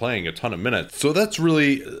 minutes. So he's playing a ton of minutes. So that's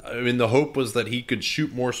really, I mean, the hope was that he could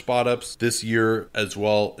shoot more spot ups this year as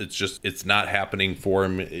well. It's not happening for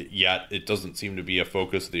him yet. It doesn't seem to be a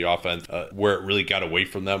focus of the offense. Where it really got away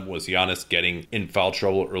from them was Giannis getting in foul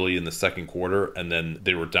trouble early in the second quarter, and then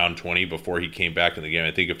they were down 20 before he came back in the game.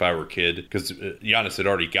 I think if I were Kidd, because Giannis had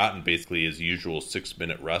already gotten basically his usual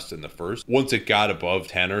 6-minute rest in the first. Once it got above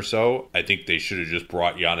 10 or so, I think they should have just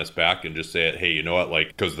brought Giannis back and just said, hey, you know what,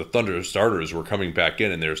 because the Thunder starters were coming back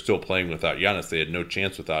in and they were still playing without Giannis. They had no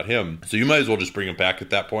chance without him. So you might as well just bring him back at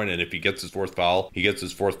that point, and if he gets his 4th foul, he gets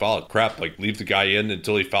his 4th foul. Crap, leave the guy in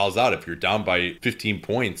until he fouls out. If you're down by 15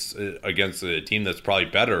 points against a a team that's probably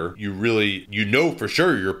better, you know for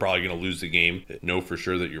sure you're probably going to lose the game. Know for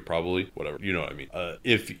sure that you're probably, whatever, you know what I mean?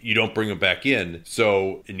 If you don't bring him back in,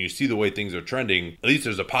 and you see the way things are trending, at least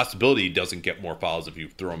there's a possibility he doesn't get more fouls if you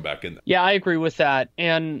throw him back in there. Yeah, I agree with that.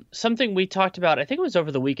 And something we talked about, I think it was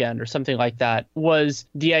over the weekend or something like that, was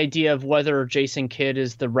the idea of whether Jason Kidd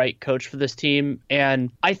is the right coach for this team.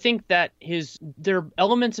 And I think that there are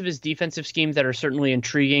elements of his defensive scheme that are certainly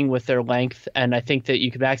intriguing with their length. And I think that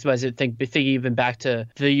you can maximize it. Think even back to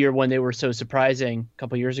the year when they were so surprising a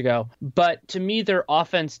couple years ago. But to me, their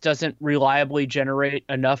offense doesn't reliably generate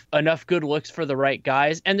enough good looks for the right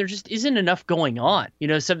guys. And there just isn't enough going on.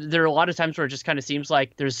 There are a lot of times where it just kind of seems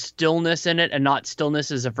like there's stillness in it, and not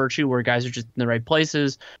stillness is a virtue where guys are just in the right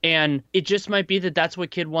places. And it just might be that that's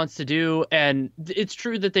what Kidd wants to do. And it's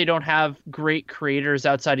true that they don't have great creators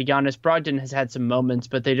outside of Giannis. Brogdon has had some moments,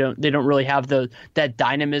 but they don't really have that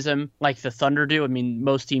dynamism like the Thunder do. I mean,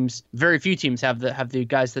 very few teams have the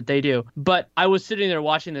guys that they do. But I was sitting there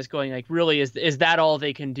watching this going like, really, is that all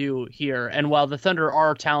they can do here? And while the Thunder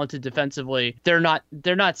are talented defensively, they're not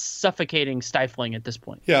suffocating, stifling at this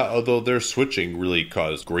point. Yeah, although their switching really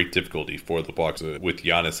caused great difficulty for the Bucks with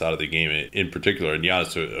Giannis out of the game in particular. And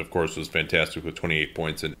Giannis, of course, was fantastic with 28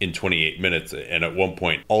 points in 28 minutes. And at one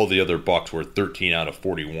point, all the other Bucks were 13 out of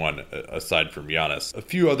 41 aside from Giannis. A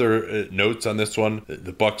few other notes on this one.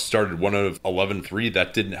 The Bucks started 1 of 11-3.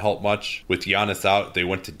 That didn't help much. With Giannis out, they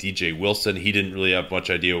went to DJ Wilson. He didn't really have much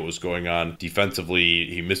idea what was going on. Defensively,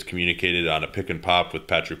 he miscommunicated on a pick and pop with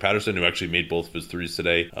Patrick Patterson, who actually made both of his threes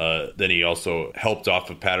today. Then he also helped off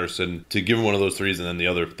of Patterson to give him one of those threes, and then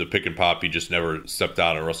the pick and pop, he just never stepped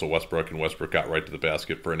out on Russell Westbrook, and Westbrook got right to the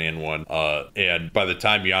basket for an and one. And by the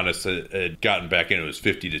time Giannis had gotten back in, it was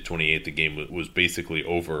 50-28. The game was basically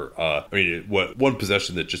over. One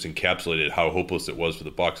possession that just encapsulated how hopeless it was for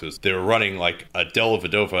the Bucks is they were running like a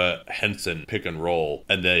Dellavedova Henson pick and roll,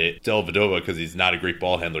 and the Dellavedova, because he's not a great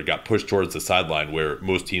ball handler, got pushed towards the sideline, where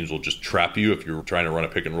most teams will just trap you if you're trying to run a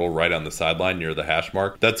pick and roll right on the sideline near the hash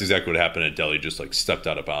mark. That's exactly what happened, and Delly just like stepped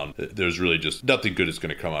out of bounds. There's really just nothing good is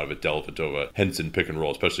going to come out of a Dellavedova Henson pick and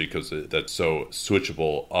roll, especially because that's so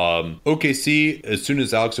switchable. OKC, as soon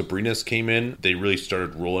as Alex Abrinas came in, they really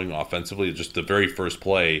started rolling offensively. Just the very first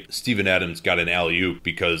play, Steven Adams got an alley-oop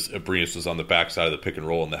because Abrinas was on the backside of the pick and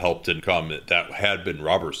roll and the help didn't come. That had been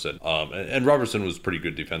Robertson. And Robertson was pretty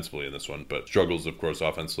good defensively in this one, but struggles, of course,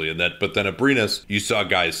 offensively. But then Abrinas, you saw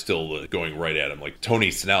guys still going right at him, like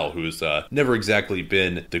Tony Snell, who's never exactly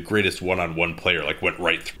been the greatest one-on-one player, like went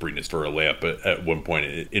right through Abrinas for a layup at one point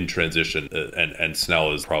in transition. And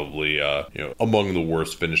Snell is probably among the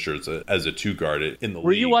worst finishers as a two guard in the league.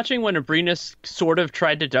 Were you watching when Abrinas sort of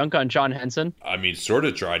tried to dunk on John Henson? I mean, sort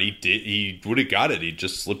of tried. He would have got it. He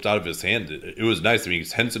just slipped out of his hand. It was nice. I mean,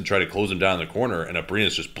 Henson tried to close him down in the corner, and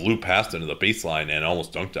Abrinas just blew past him to the baseline and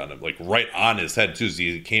almost dunked on him, like right on his head too. So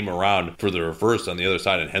he came around for the reverse on the other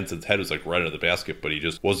side, and Henson's head was like right under the basket, but he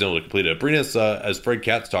just wasn't able to complete it. Abrinas, as Fred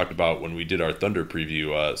Katz talked about when we did our Thunder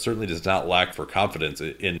preview, certainly does not lack for confidence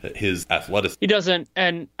in his athleticism. He doesn't,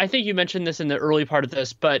 and I think you mentioned this in the early part of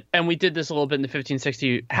this, and we did this a little bit in the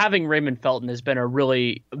 1560. Having Raymond Felton has been a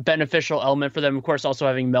really beneficial element for them. Of course, also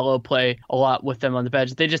having Melo play a lot with them on the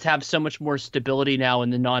bench. They just have so much more stability now in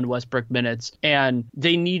the non-Westbrook minutes, and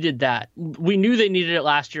they needed that. We knew they needed it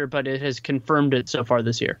last year, but it has confirmed it so far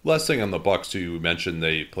this year. Last thing on the Bucks, too, you mentioned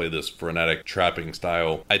they play this frenetic trapping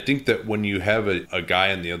style. I think that when you have a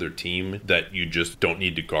guy on the other team that you just don't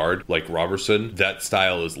need to guard, like Robertson, that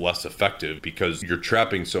style is less effective because you're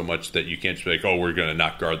trapping so much that you can't just be like, oh, we're going to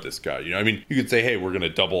not guard this guy. I mean, you could say, hey, we're going to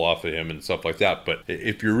double off of him and stuff like that, but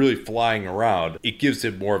if you're really flying around, it gives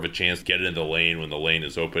him more of a chance to get into the lane when the lane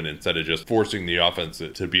is open instead of just forcing the offense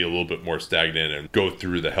to be a little bit more stagnant and go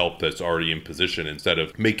through the help that's already in position instead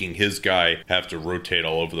of making his guy have to rotate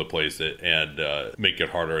all over the place and make it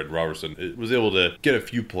harder. And Robertson was able to get a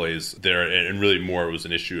few plays there, and really more it was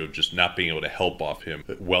an issue of just not being able to help off him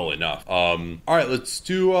well enough. All right, let's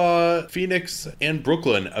do Phoenix and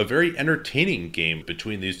Brooklyn. A very entertaining game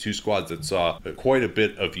between these two squads that saw quite a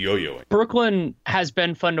bit of yo-yoing. Brooklyn has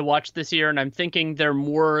been fun to watch this year, and I'm thinking they're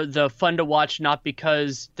more the fun to watch not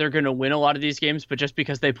because they're going to win a lot of these games, but just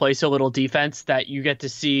because they play so little defense that you get to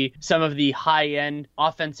see some of the high-end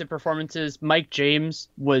offensive performances. Mike James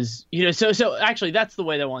was, so actually that's the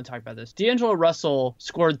way that I want to talk about this. D'Angelo Russell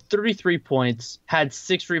scored 33 points, had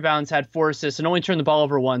 6 rebounds, had 4 assists, and only turned the ball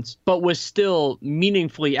over once, but was still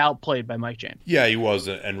meaningfully outplayed by Mike James. Yeah, he was,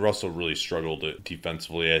 and Russell really struggled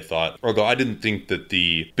defensively, I thought. Although I didn't think that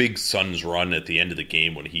the big Suns run at the end of the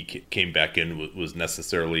game when he came back in was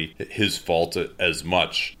necessarily his fault as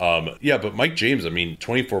much. But Mike James,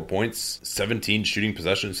 24 points, 17 shooting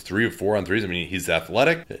possessions. possessions, 3 of 4 on threes. I mean, he's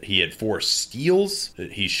athletic. He had 4 steals.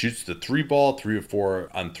 He shoots the 3-ball, 3 of 4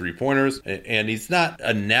 on 3-pointers. And he's not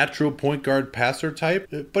a natural point guard passer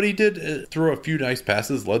type, but he did throw a few nice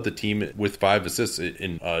passes, led the team with 5 assists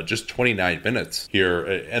in just 29 minutes here.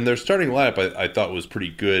 And their starting lineup, I thought, was pretty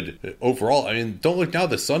good overall. I mean, don't look now,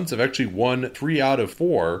 the Suns have actually won 3 out of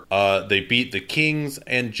 4. They beat the Kings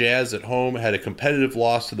and Jazz at home, had a competitive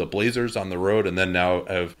loss to the Blazers on the road, and then now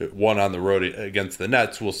have won on the road against the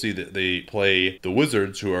Nets. We'll see that they play the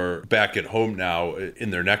Wizards, who are back at home now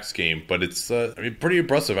in their next game. But it's pretty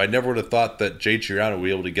impressive. I never would have thought that Jay Triano would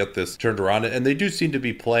be able to get this turned around, and they do seem to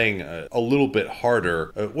be playing a little bit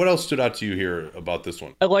harder. What else stood out to you here about this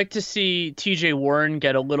one? I'd like to see TJ Warren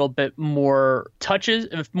get a little bit more touches,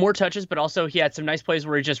 but also he had some nice plays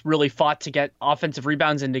where he just really fought to get offensive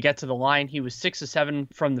rebounds and to get to the line. He was 6 of 7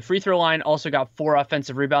 from the free throw line, also got 4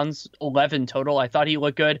 offensive rebounds, 11 total. I thought he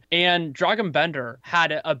looked good. And Dragan Bender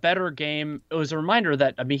had a better game. It was a reminder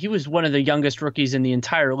that, he was one of the youngest rookies in the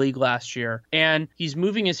entire league last year, and he's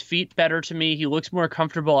moving his feet better to me. He looks more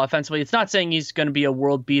comfortable offensively. It's not saying he's going to be a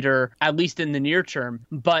world beater, at least in the near term,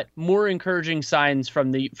 but more encouraging signs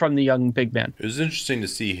from the young big man. It was interesting to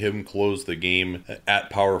see him close the game at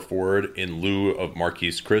power forward in lieu of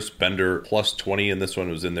Marquise Chris. Bender plus 20 in this one,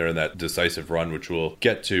 was in there in that decisive run, which we'll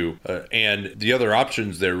get to. And the other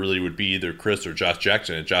options there really would be either Chris or Josh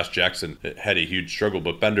Jackson. And Josh Jackson had a huge struggle,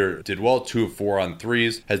 but Bender did well, 2 of 4 on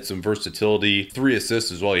threes, had some versatility, 3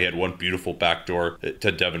 assists as well. He had one beautiful backdoor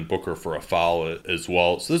to Devin Booker for a foul as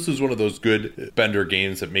well. So this was one of those good Bender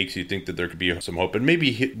games that makes you think that there could be some hope. And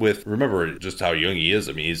maybe remember just how young he is.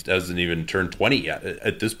 He hasn't even turned 20 yet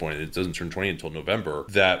at this point. It doesn't turn 20 until November.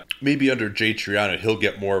 That maybe under Jay Triano, he'll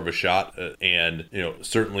get more of a shot. And,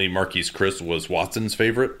 certainly Marquise Chris was Watson's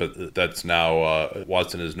favorite, but that's now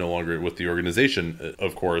Watson is no longer with the organization,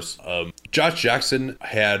 of course. Josh Jackson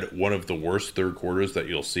had one of the worst third quarters that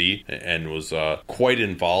you'll see and was quite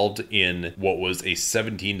involved in what was a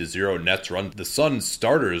 17-0 Nets run. The Suns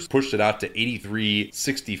starters pushed it out to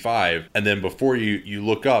 83-65, and then before you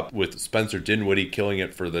look up, with Spencer Dinwiddie killing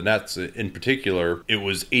it for the Nets in particular, it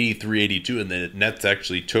was 83-82, and the Nets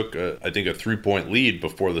actually took I think a 3-point lead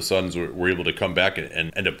before the Suns were able to come back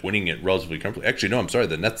and end up winning it relatively comfortably. Actually, no, I'm sorry,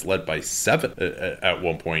 the Nets led by 7 at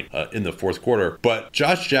one point in the fourth quarter. But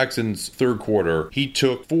Josh Jackson's third quarter, he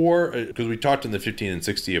took 4, because we talked in the 15 and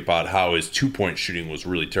 60 about how his 2-point shooting was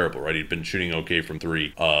really terrible, right? He'd been shooting okay from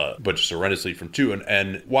 3, but just horrendously from 2.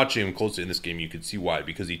 And watching him closely in this game, you could see why,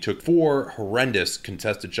 because he took 4 horrendous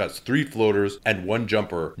contested shots, 3 floaters and 1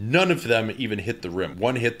 jumper. None of them even hit the rim.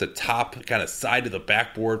 1 hit the top kind of side of the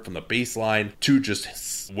backboard from the baseline, 2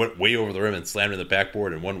 just went way over the rim and slammed in the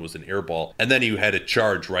backboard, and 1 was an air ball. And then he had a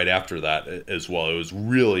charge right after that as well. It was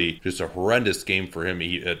really just a horrendous game for him.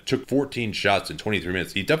 He took 14 shots in 23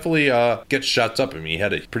 minutes. He definitely gets shots up. He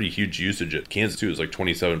had a pretty huge usage at Kansas too. It was like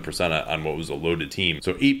 27% on what was a loaded team.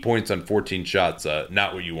 So 8 points on 14 shots,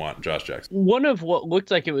 not what you want, Josh Jackson. One of what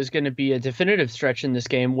looked like it was going to be a definitive stretch in this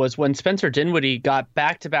game was when Spencer Dinwiddie got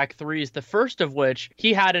back-to-back threes, the first of which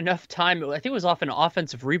he had enough time, I think it was off an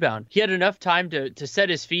offensive rebound. He had enough time to set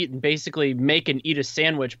his feet and basically make and eat a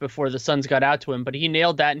sandwich before the Suns got out to him, but he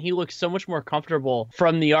nailed that, and he looked so much more comfortable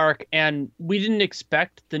from the arc, and we didn't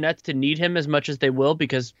expect the Nets to need him as much as they will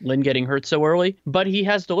because Lynn getting hurt so early, but he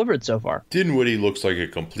has delivered so far. Dinwiddie looks like a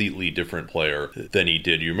completely different player than he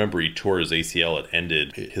did. You remember he tore his ACL. It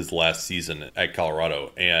ended his last season at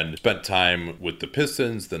Colorado and spent time with the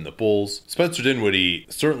Pistons, then the Bulls. Spencer Dinwiddie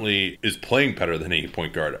certainly is playing better than any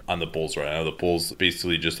point guard on the Bulls right now. The Bulls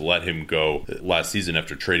basically just let him go last season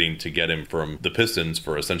after trading to get him from the Pistons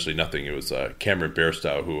for essentially nothing. It was Cameron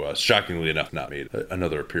Bairstow, who shockingly enough not made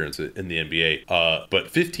another appearance in the NBA. But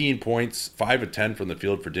 15 points, 5 of 10 from the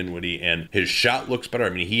field for Dinwiddie, and his shot looks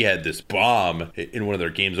better. He had this bomb in one of their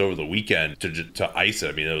games over the weekend to ice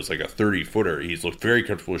it. It was like a 30-footer. He's looked very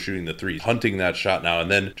comfortable shooting the threes, hunting that shot now,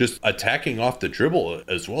 and then just attacking off the dribble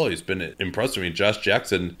as well. He's been impressive. Josh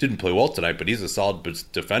Jackson didn't play well tonight, but he's a solid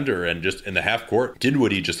defender, and just in the half court,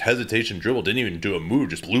 Dinwiddie just hesitation dribble, didn't even do a move,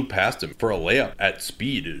 just blew past him for a layup at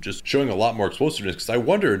speed, just showing a lot more explosiveness. Because I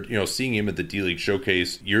wondered, seeing him at the D-League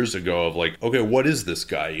Showcase years ago of like, okay, what is this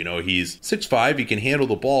guy? He's 6'5", he can handle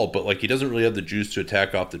the ball, but like he doesn't really have the juice to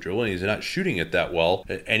attack off the dribble, and he's not shooting it that well,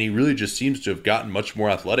 and he really just seems to have gotten much more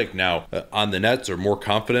athletic now on the Nets, or more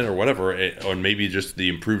confident or whatever, or maybe just the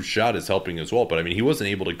improved shot is helping as well. But he wasn't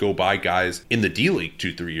able to go by guys in the D-League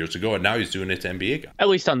 2-3 years ago, and now he's doing it to NBA guys. At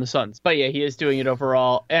least on the Suns. But yeah, he is doing it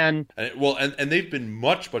overall. And they've been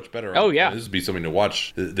much better. Oh yeah, this would be something to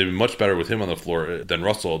watch. They've been much better with him on the floor than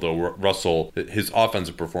Russell, although Russell, his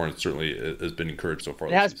offensive performance certainly has been encouraged so far.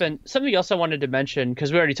 It has been. Something else I wanted to mention,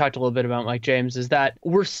 because we already talked a little bit about Mike James, is that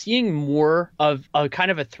we're seeing more of a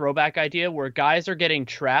kind of a throwback idea where guys are getting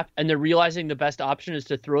trapped and they're realizing the best option is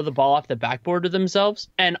to throw the ball off the backboard to themselves.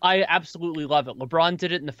 And I absolutely love it. LeBron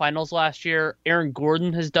did it in the finals last year. Aaron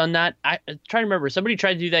Gordon has done that. I'm trying to remember. Somebody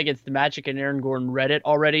tried to do that against the Magic and Aaron Gordon read it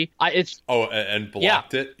already. And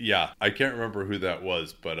blocked it? Yeah. I can't remember who that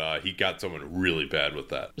was, but he got someone really bad with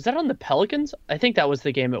that. Was that on the Pelicans? I think that was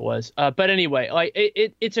the game it was. But anyway, like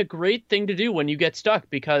it's a great thing to do when you get stuck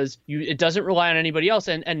because it doesn't rely on anybody else.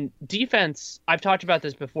 And defense, I've talked about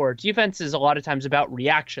this before. Defense is a lot of times about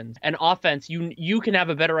reactions, and offense, you can have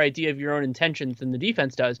a better idea of your own intentions than the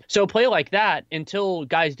defense does. So play like that until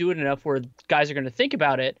guys do it enough where guys are going to think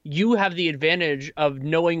about it. You have the advantage of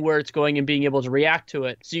knowing where it's going and being able to react to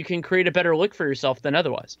it, so you can create a better look for yourself than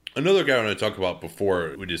otherwise. Another guy I want to talk about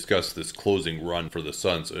before we discuss this closing run for the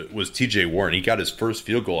Suns was TJ Warren. He got his first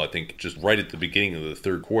field goal, I think, just right at the beginning of the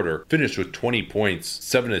third quarter. Finished with 20 points,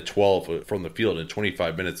 7 of 12 from the field in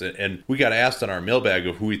 25 minutes. And we got asked on our mailbag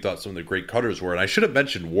of who we thought some of the great cutters were. And I should have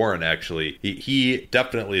mentioned Warren, actually. He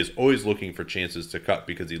definitely is always looking for chances to cut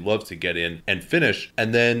because he loves to get in and finish.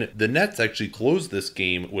 And then the Nets actually closed this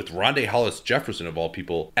game with Rondae Hollis-Jefferson, of all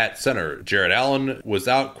people, at center. Jared Allen was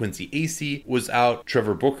out. Quincy Acey was out.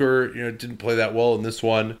 Trevor Booker, didn't play that well in this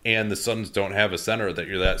one. And the Suns don't have a center that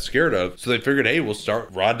you're that scared of. So they figured, hey, we'll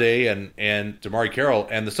start Rondae and Damari Carroll.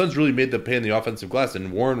 And the Suns really made them pay in the offensive glass.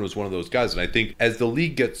 And Warren was one of those guys. And I think as the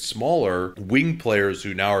league gets smaller, wing players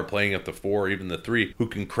who now are playing at the 4 or even the 3, who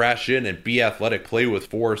can crash in and be athletic, play with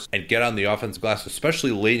force, and get on the offensive glass,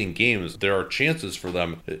 especially late in games, there are chances for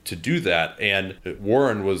them to do that. And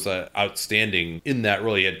Warren was outstanding in that.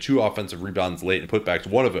 Really, he had 2 offensive rebounds late and putbacks.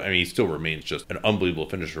 One of them, he still remains just an unbelievable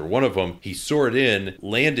finisher. One of them, he soared in,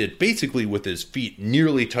 landed basically with his feet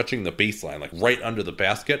nearly touching the baseline, like right under the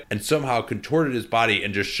basket, and somehow contorted his body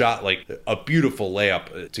and just shot like a beautiful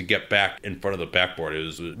layup to get back in front of the backboard. It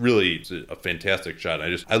was really a fantastic shot.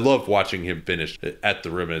 I love watching him finish at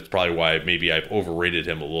the rim, and it's probably why maybe I've overrated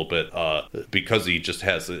him a little bit because he just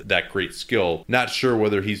has that great skill. Not sure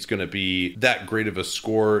whether he's going to be that great of a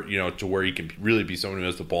scorer, to where he can really be someone who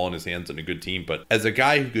has the ball in his hands and a good team, but as a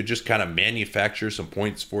guy who could just kind of manufacture some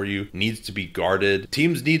points for you, needs to be guarded.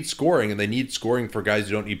 Teams need scoring, and they need scoring for guys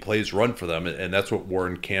who don't need plays run for them, and that's what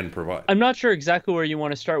Warren can provide. I'm not sure exactly where you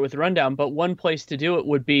want to start with the rundown, but one place to do it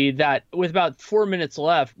would be that with about 4 minutes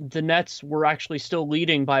left, the Nets were actually still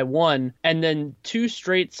leading by 1, and then 2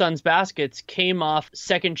 straight Suns baskets came off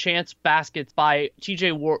second chance baskets by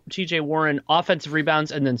TJ Warren, offensive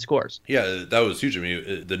rebounds, and then scores. Yeah, that was huge. I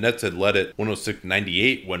mean, the Nets had led it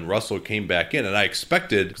 106-98 when Russell came back in, and I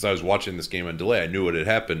expected, because I was watching this game on delay, I knew what had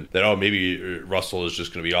happened, that maybe Russell is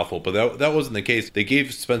just going to be awful, but that wasn't the case. They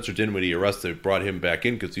gave Spencer Dinwiddie a rest. They brought him back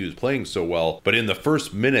in because he was playing so well, but in the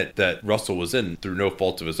first minute that Russell was in, through no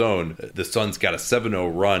fault of his own, the Suns got a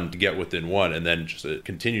 7-0 run to get within 1 and then just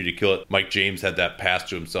continue to kill it. Mike James had that pass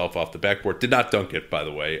to himself off the backboard, did not dunk it, by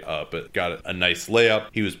the way, but got a nice layup.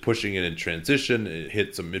 He was pushing it in transition,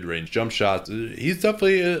 hit some mid-range jump shots. He's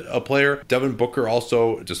definitely a player. Devin Booker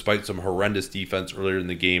also, despite some horrendous defense earlier in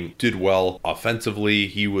the game, did well offensively.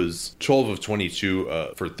 He was 12 of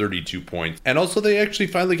 22 for 32 points. And also they actually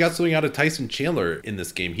finally got something out of Tyson Chandler in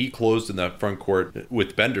this game. He closed in that front court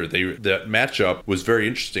with Bender. That matchup was very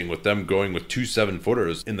interesting with them going with 2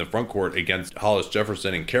 7-footers in the front court against Hollis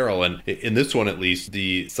Jefferson and Carroll. And in this one, at least,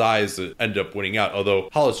 the size ended up winning out. Although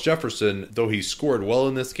Hollis Jefferson, though he scored well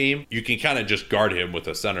in this game, you can kind of just guard him with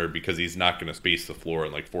a center because he's not going to space the floor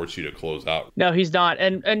and force you to close out. No, he's not.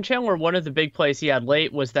 And Chandler, one of the big plays he had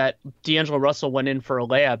late was that D'Angelo Russell went in for a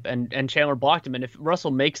layup and Chandler blocked him. And if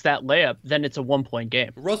Russell makes that layup, then it's a 1-point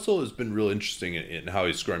game. Russell has been real interesting in how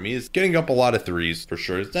he's scoring. I mean, he's getting up a lot of threes for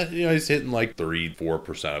sure. It's not, he's hitting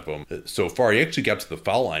 3-4% of them so far. He actually got to the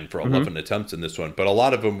foul line for 11 attempts in this one, but a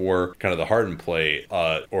lot of them were kind of the hardened play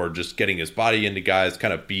or just getting his body into guys,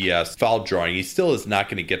 kind of BS foul drawing. He still is not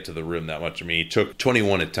going to get to the rim that much. I mean, he took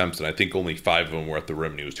 21 attempts and I think only 5 of them were at the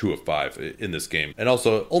rim, and he was 2 of 5 in this game, and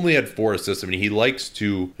also only had 4 assists. I mean, he likes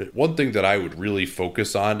to, one thing that I would really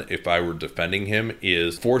focus on if I were defending him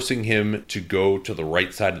is forcing him to go to the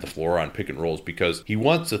right side of the floor on pick and rolls, because he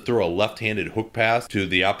wants to throw a left-handed hook pass to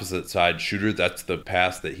the opposite side shooter. That's the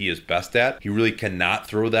pass that he is best at. He really cannot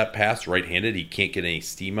throw that pass right-handed. He can't get any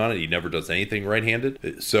steam on it. He never does anything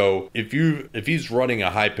right-handed. So if he's running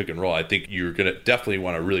a high pick and roll, I think you're going to definitely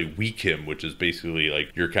want to really weak him, which is basically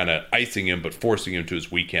you're kind of icing him but forcing him to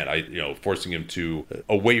his weak hand, forcing him to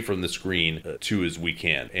away from the screen to his weak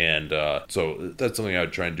hand. And so that's something I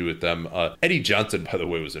would try and do with them. Eddie Johnson, by the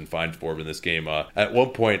way, was in fine form in this game. At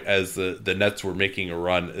one point, as the Nets were making a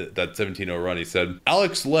run, that 17-0 run, he said,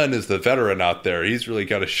 Alex Len is the veteran out there. He's really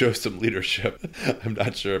got to show some leadership. I'm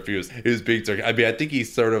not sure if he was being sarcastic. I mean, I think he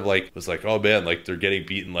sort of like was like, oh man, like they're getting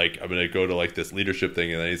beaten. Like I'm going to go to like this leadership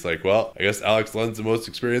thing. And then he's like, well, I guess Alex Len's the most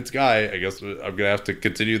experienced guy. I guess I'm going to have to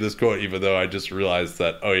continue this quote, even though I just realized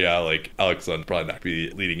that, oh yeah, like Alex Len's probably not be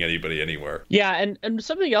leading anybody anywhere. Yeah. And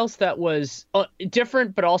something else that was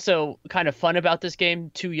different, but also kind of fun about this game,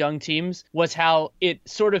 two young teams, was how it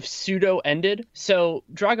sort of pseudo ended. So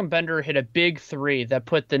Dragon Bender hit a big three that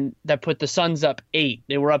put the Suns up 8.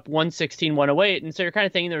 They were up 116-108, and so you're kind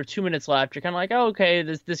of thinking there were 2 minutes left. You're kind of like, oh, okay,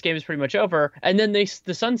 this game is pretty much over. And then the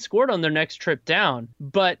Suns scored on their next trip down,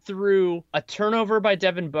 but through a turnover by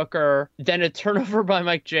Devin Booker, then a turnover by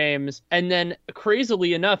Mike James, and then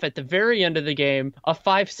crazily enough, at the very end of the game, a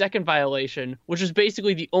 5-second violation, which was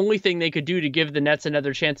basically the only thing they could do to give the Nets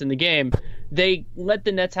another chance in the game. They let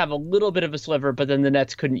the Nets have a little bit of a sliver, but then the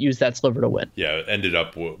Nets couldn't use that sliver to win. Yeah, it ended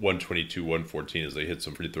up 122-114 as they hit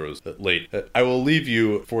some free throws late. I will leave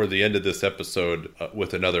you for the end of this episode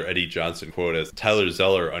with another Eddie Johnson quote as Tyler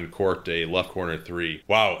Zeller uncorked a left corner 3.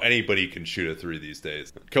 Wow, anybody can shoot a 3 these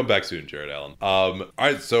days. Come back soon, Jared Allen. All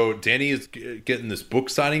right, so Danny is getting this book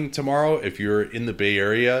signing tomorrow. If you're in the Bay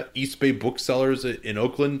Area, East Bay Booksellers in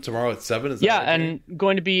Oakland tomorrow at 7. Is that okay? And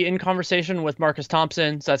going to be in conversation with Marcus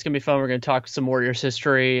Thompson, so that's going to be fun. We're going to talk some Warriors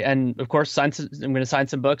history, and of course, I'm going to sign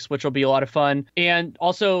some books, which will be a lot of fun. And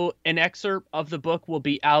also, an excerpt of the book will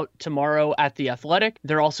be out tomorrow at The Athletic.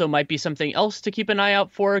 There also might be something else to keep an eye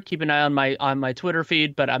out for. Keep an eye on my Twitter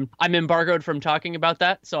feed, but I'm embargoed from talking about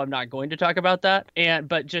that, so I'm not going to talk about that.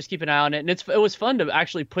 But just keep an eye on it. And it was fun to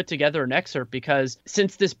actually put together an excerpt, because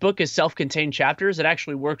since this book is self-contained chapters, it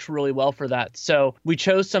actually works really well for that. So we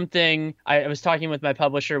chose something. I was talking with my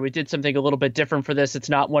publisher. We did something a little bit different for this. It's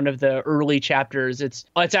not one of the early chapters. It's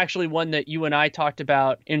actually one that you and I talked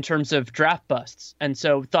about in terms of draft busts. And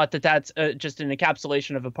so thought that that's just an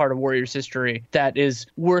encapsulation of a part of Warriors history that is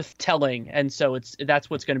worth telling. And so that's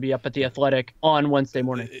what's going to be up at The Athletic on Wednesday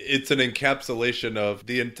morning. It's an encapsulation of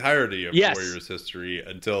the entirety of Warriors history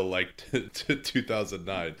until like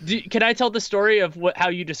 2009. Can I tell the story of how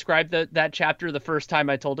you described that chapter the first time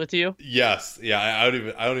I told it to you? Yes. Yeah. I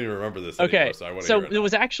don't even remember this anymore, so I want to hear it. It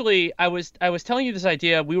was actually, I was telling you this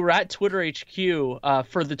idea. We were at Twitter HQ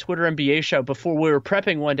for the Twitter NBA show before we were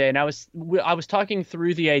prepping one day, and I was talking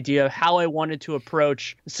through the idea of how I wanted to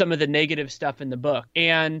approach some of the negative stuff in the book.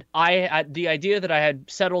 And the idea that I had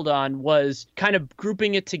settled on was kind of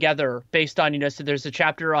grouping it together based on, so there's a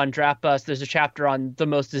chapter on draft bust, there's a chapter on the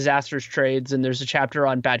most disastrous trades, and there's a chapter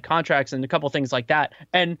on bad contracts and a couple things like that.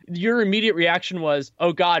 And your immediate reaction was,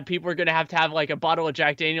 oh God, people are going to have like a bottle of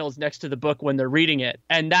Jack Daniels next to the book when they're reading it.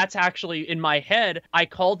 And that's actually, in my head, I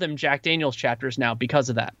call them Jack Daniels chapters now because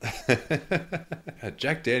of that.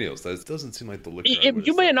 Jack Daniels, that doesn't seem like the liquor.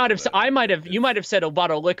 You may not have. You might have said a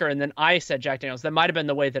bottle of liquor, and then I said Jack Daniels. That might have been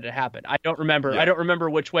the way that it happened. I don't remember. Yeah. I don't remember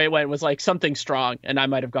which way it went. It was like something strong, and I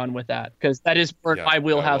might have gone with that because that is more my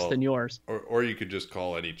wheelhouse than yours. Or you could just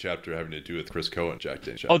call any chapter having to do with Chris Cohen Jack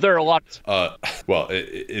Daniels. Oh, there are a lot. Well,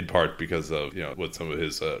 in part because of what some of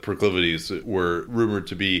his proclivities were rumored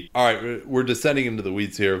to be. All right, we're descending into the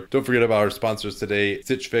weeds here. Don't forget about our sponsors today: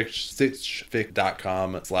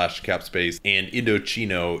 stitchfix.com/capspace and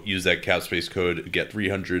Indochino. Use that capspace code to get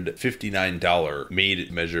 $359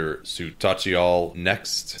 made-measure suit. Talk to y'all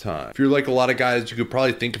next time. If you're like a lot of guys, you could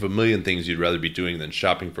probably think of a million things you'd rather be doing than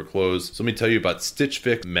shopping for clothes. So let me tell you about Stitch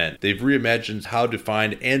Fix Men. They've reimagined how to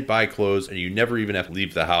find and buy clothes, and you never even have to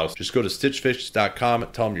leave the house. Just go to stitchfix.com,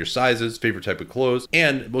 tell them your sizes, favorite type of clothes,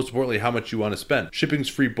 and most importantly, how much you want to spend. Shipping's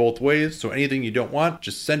free both ways, so anything you don't want,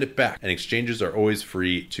 just send it back. And exchanges are always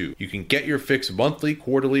free too. You can get your fix monthly,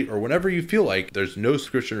 quarterly, or whenever you feel like. There's no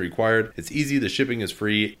subscription required. It's easy. The shipping is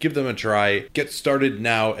free. Give them a try. Get started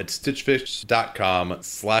now at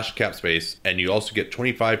stitchfix.com/capspace, and you also get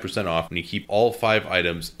 25% off when you keep all 5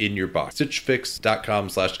 items in your box.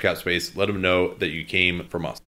 stitchfix.com/capspace. Let them know that you came from us.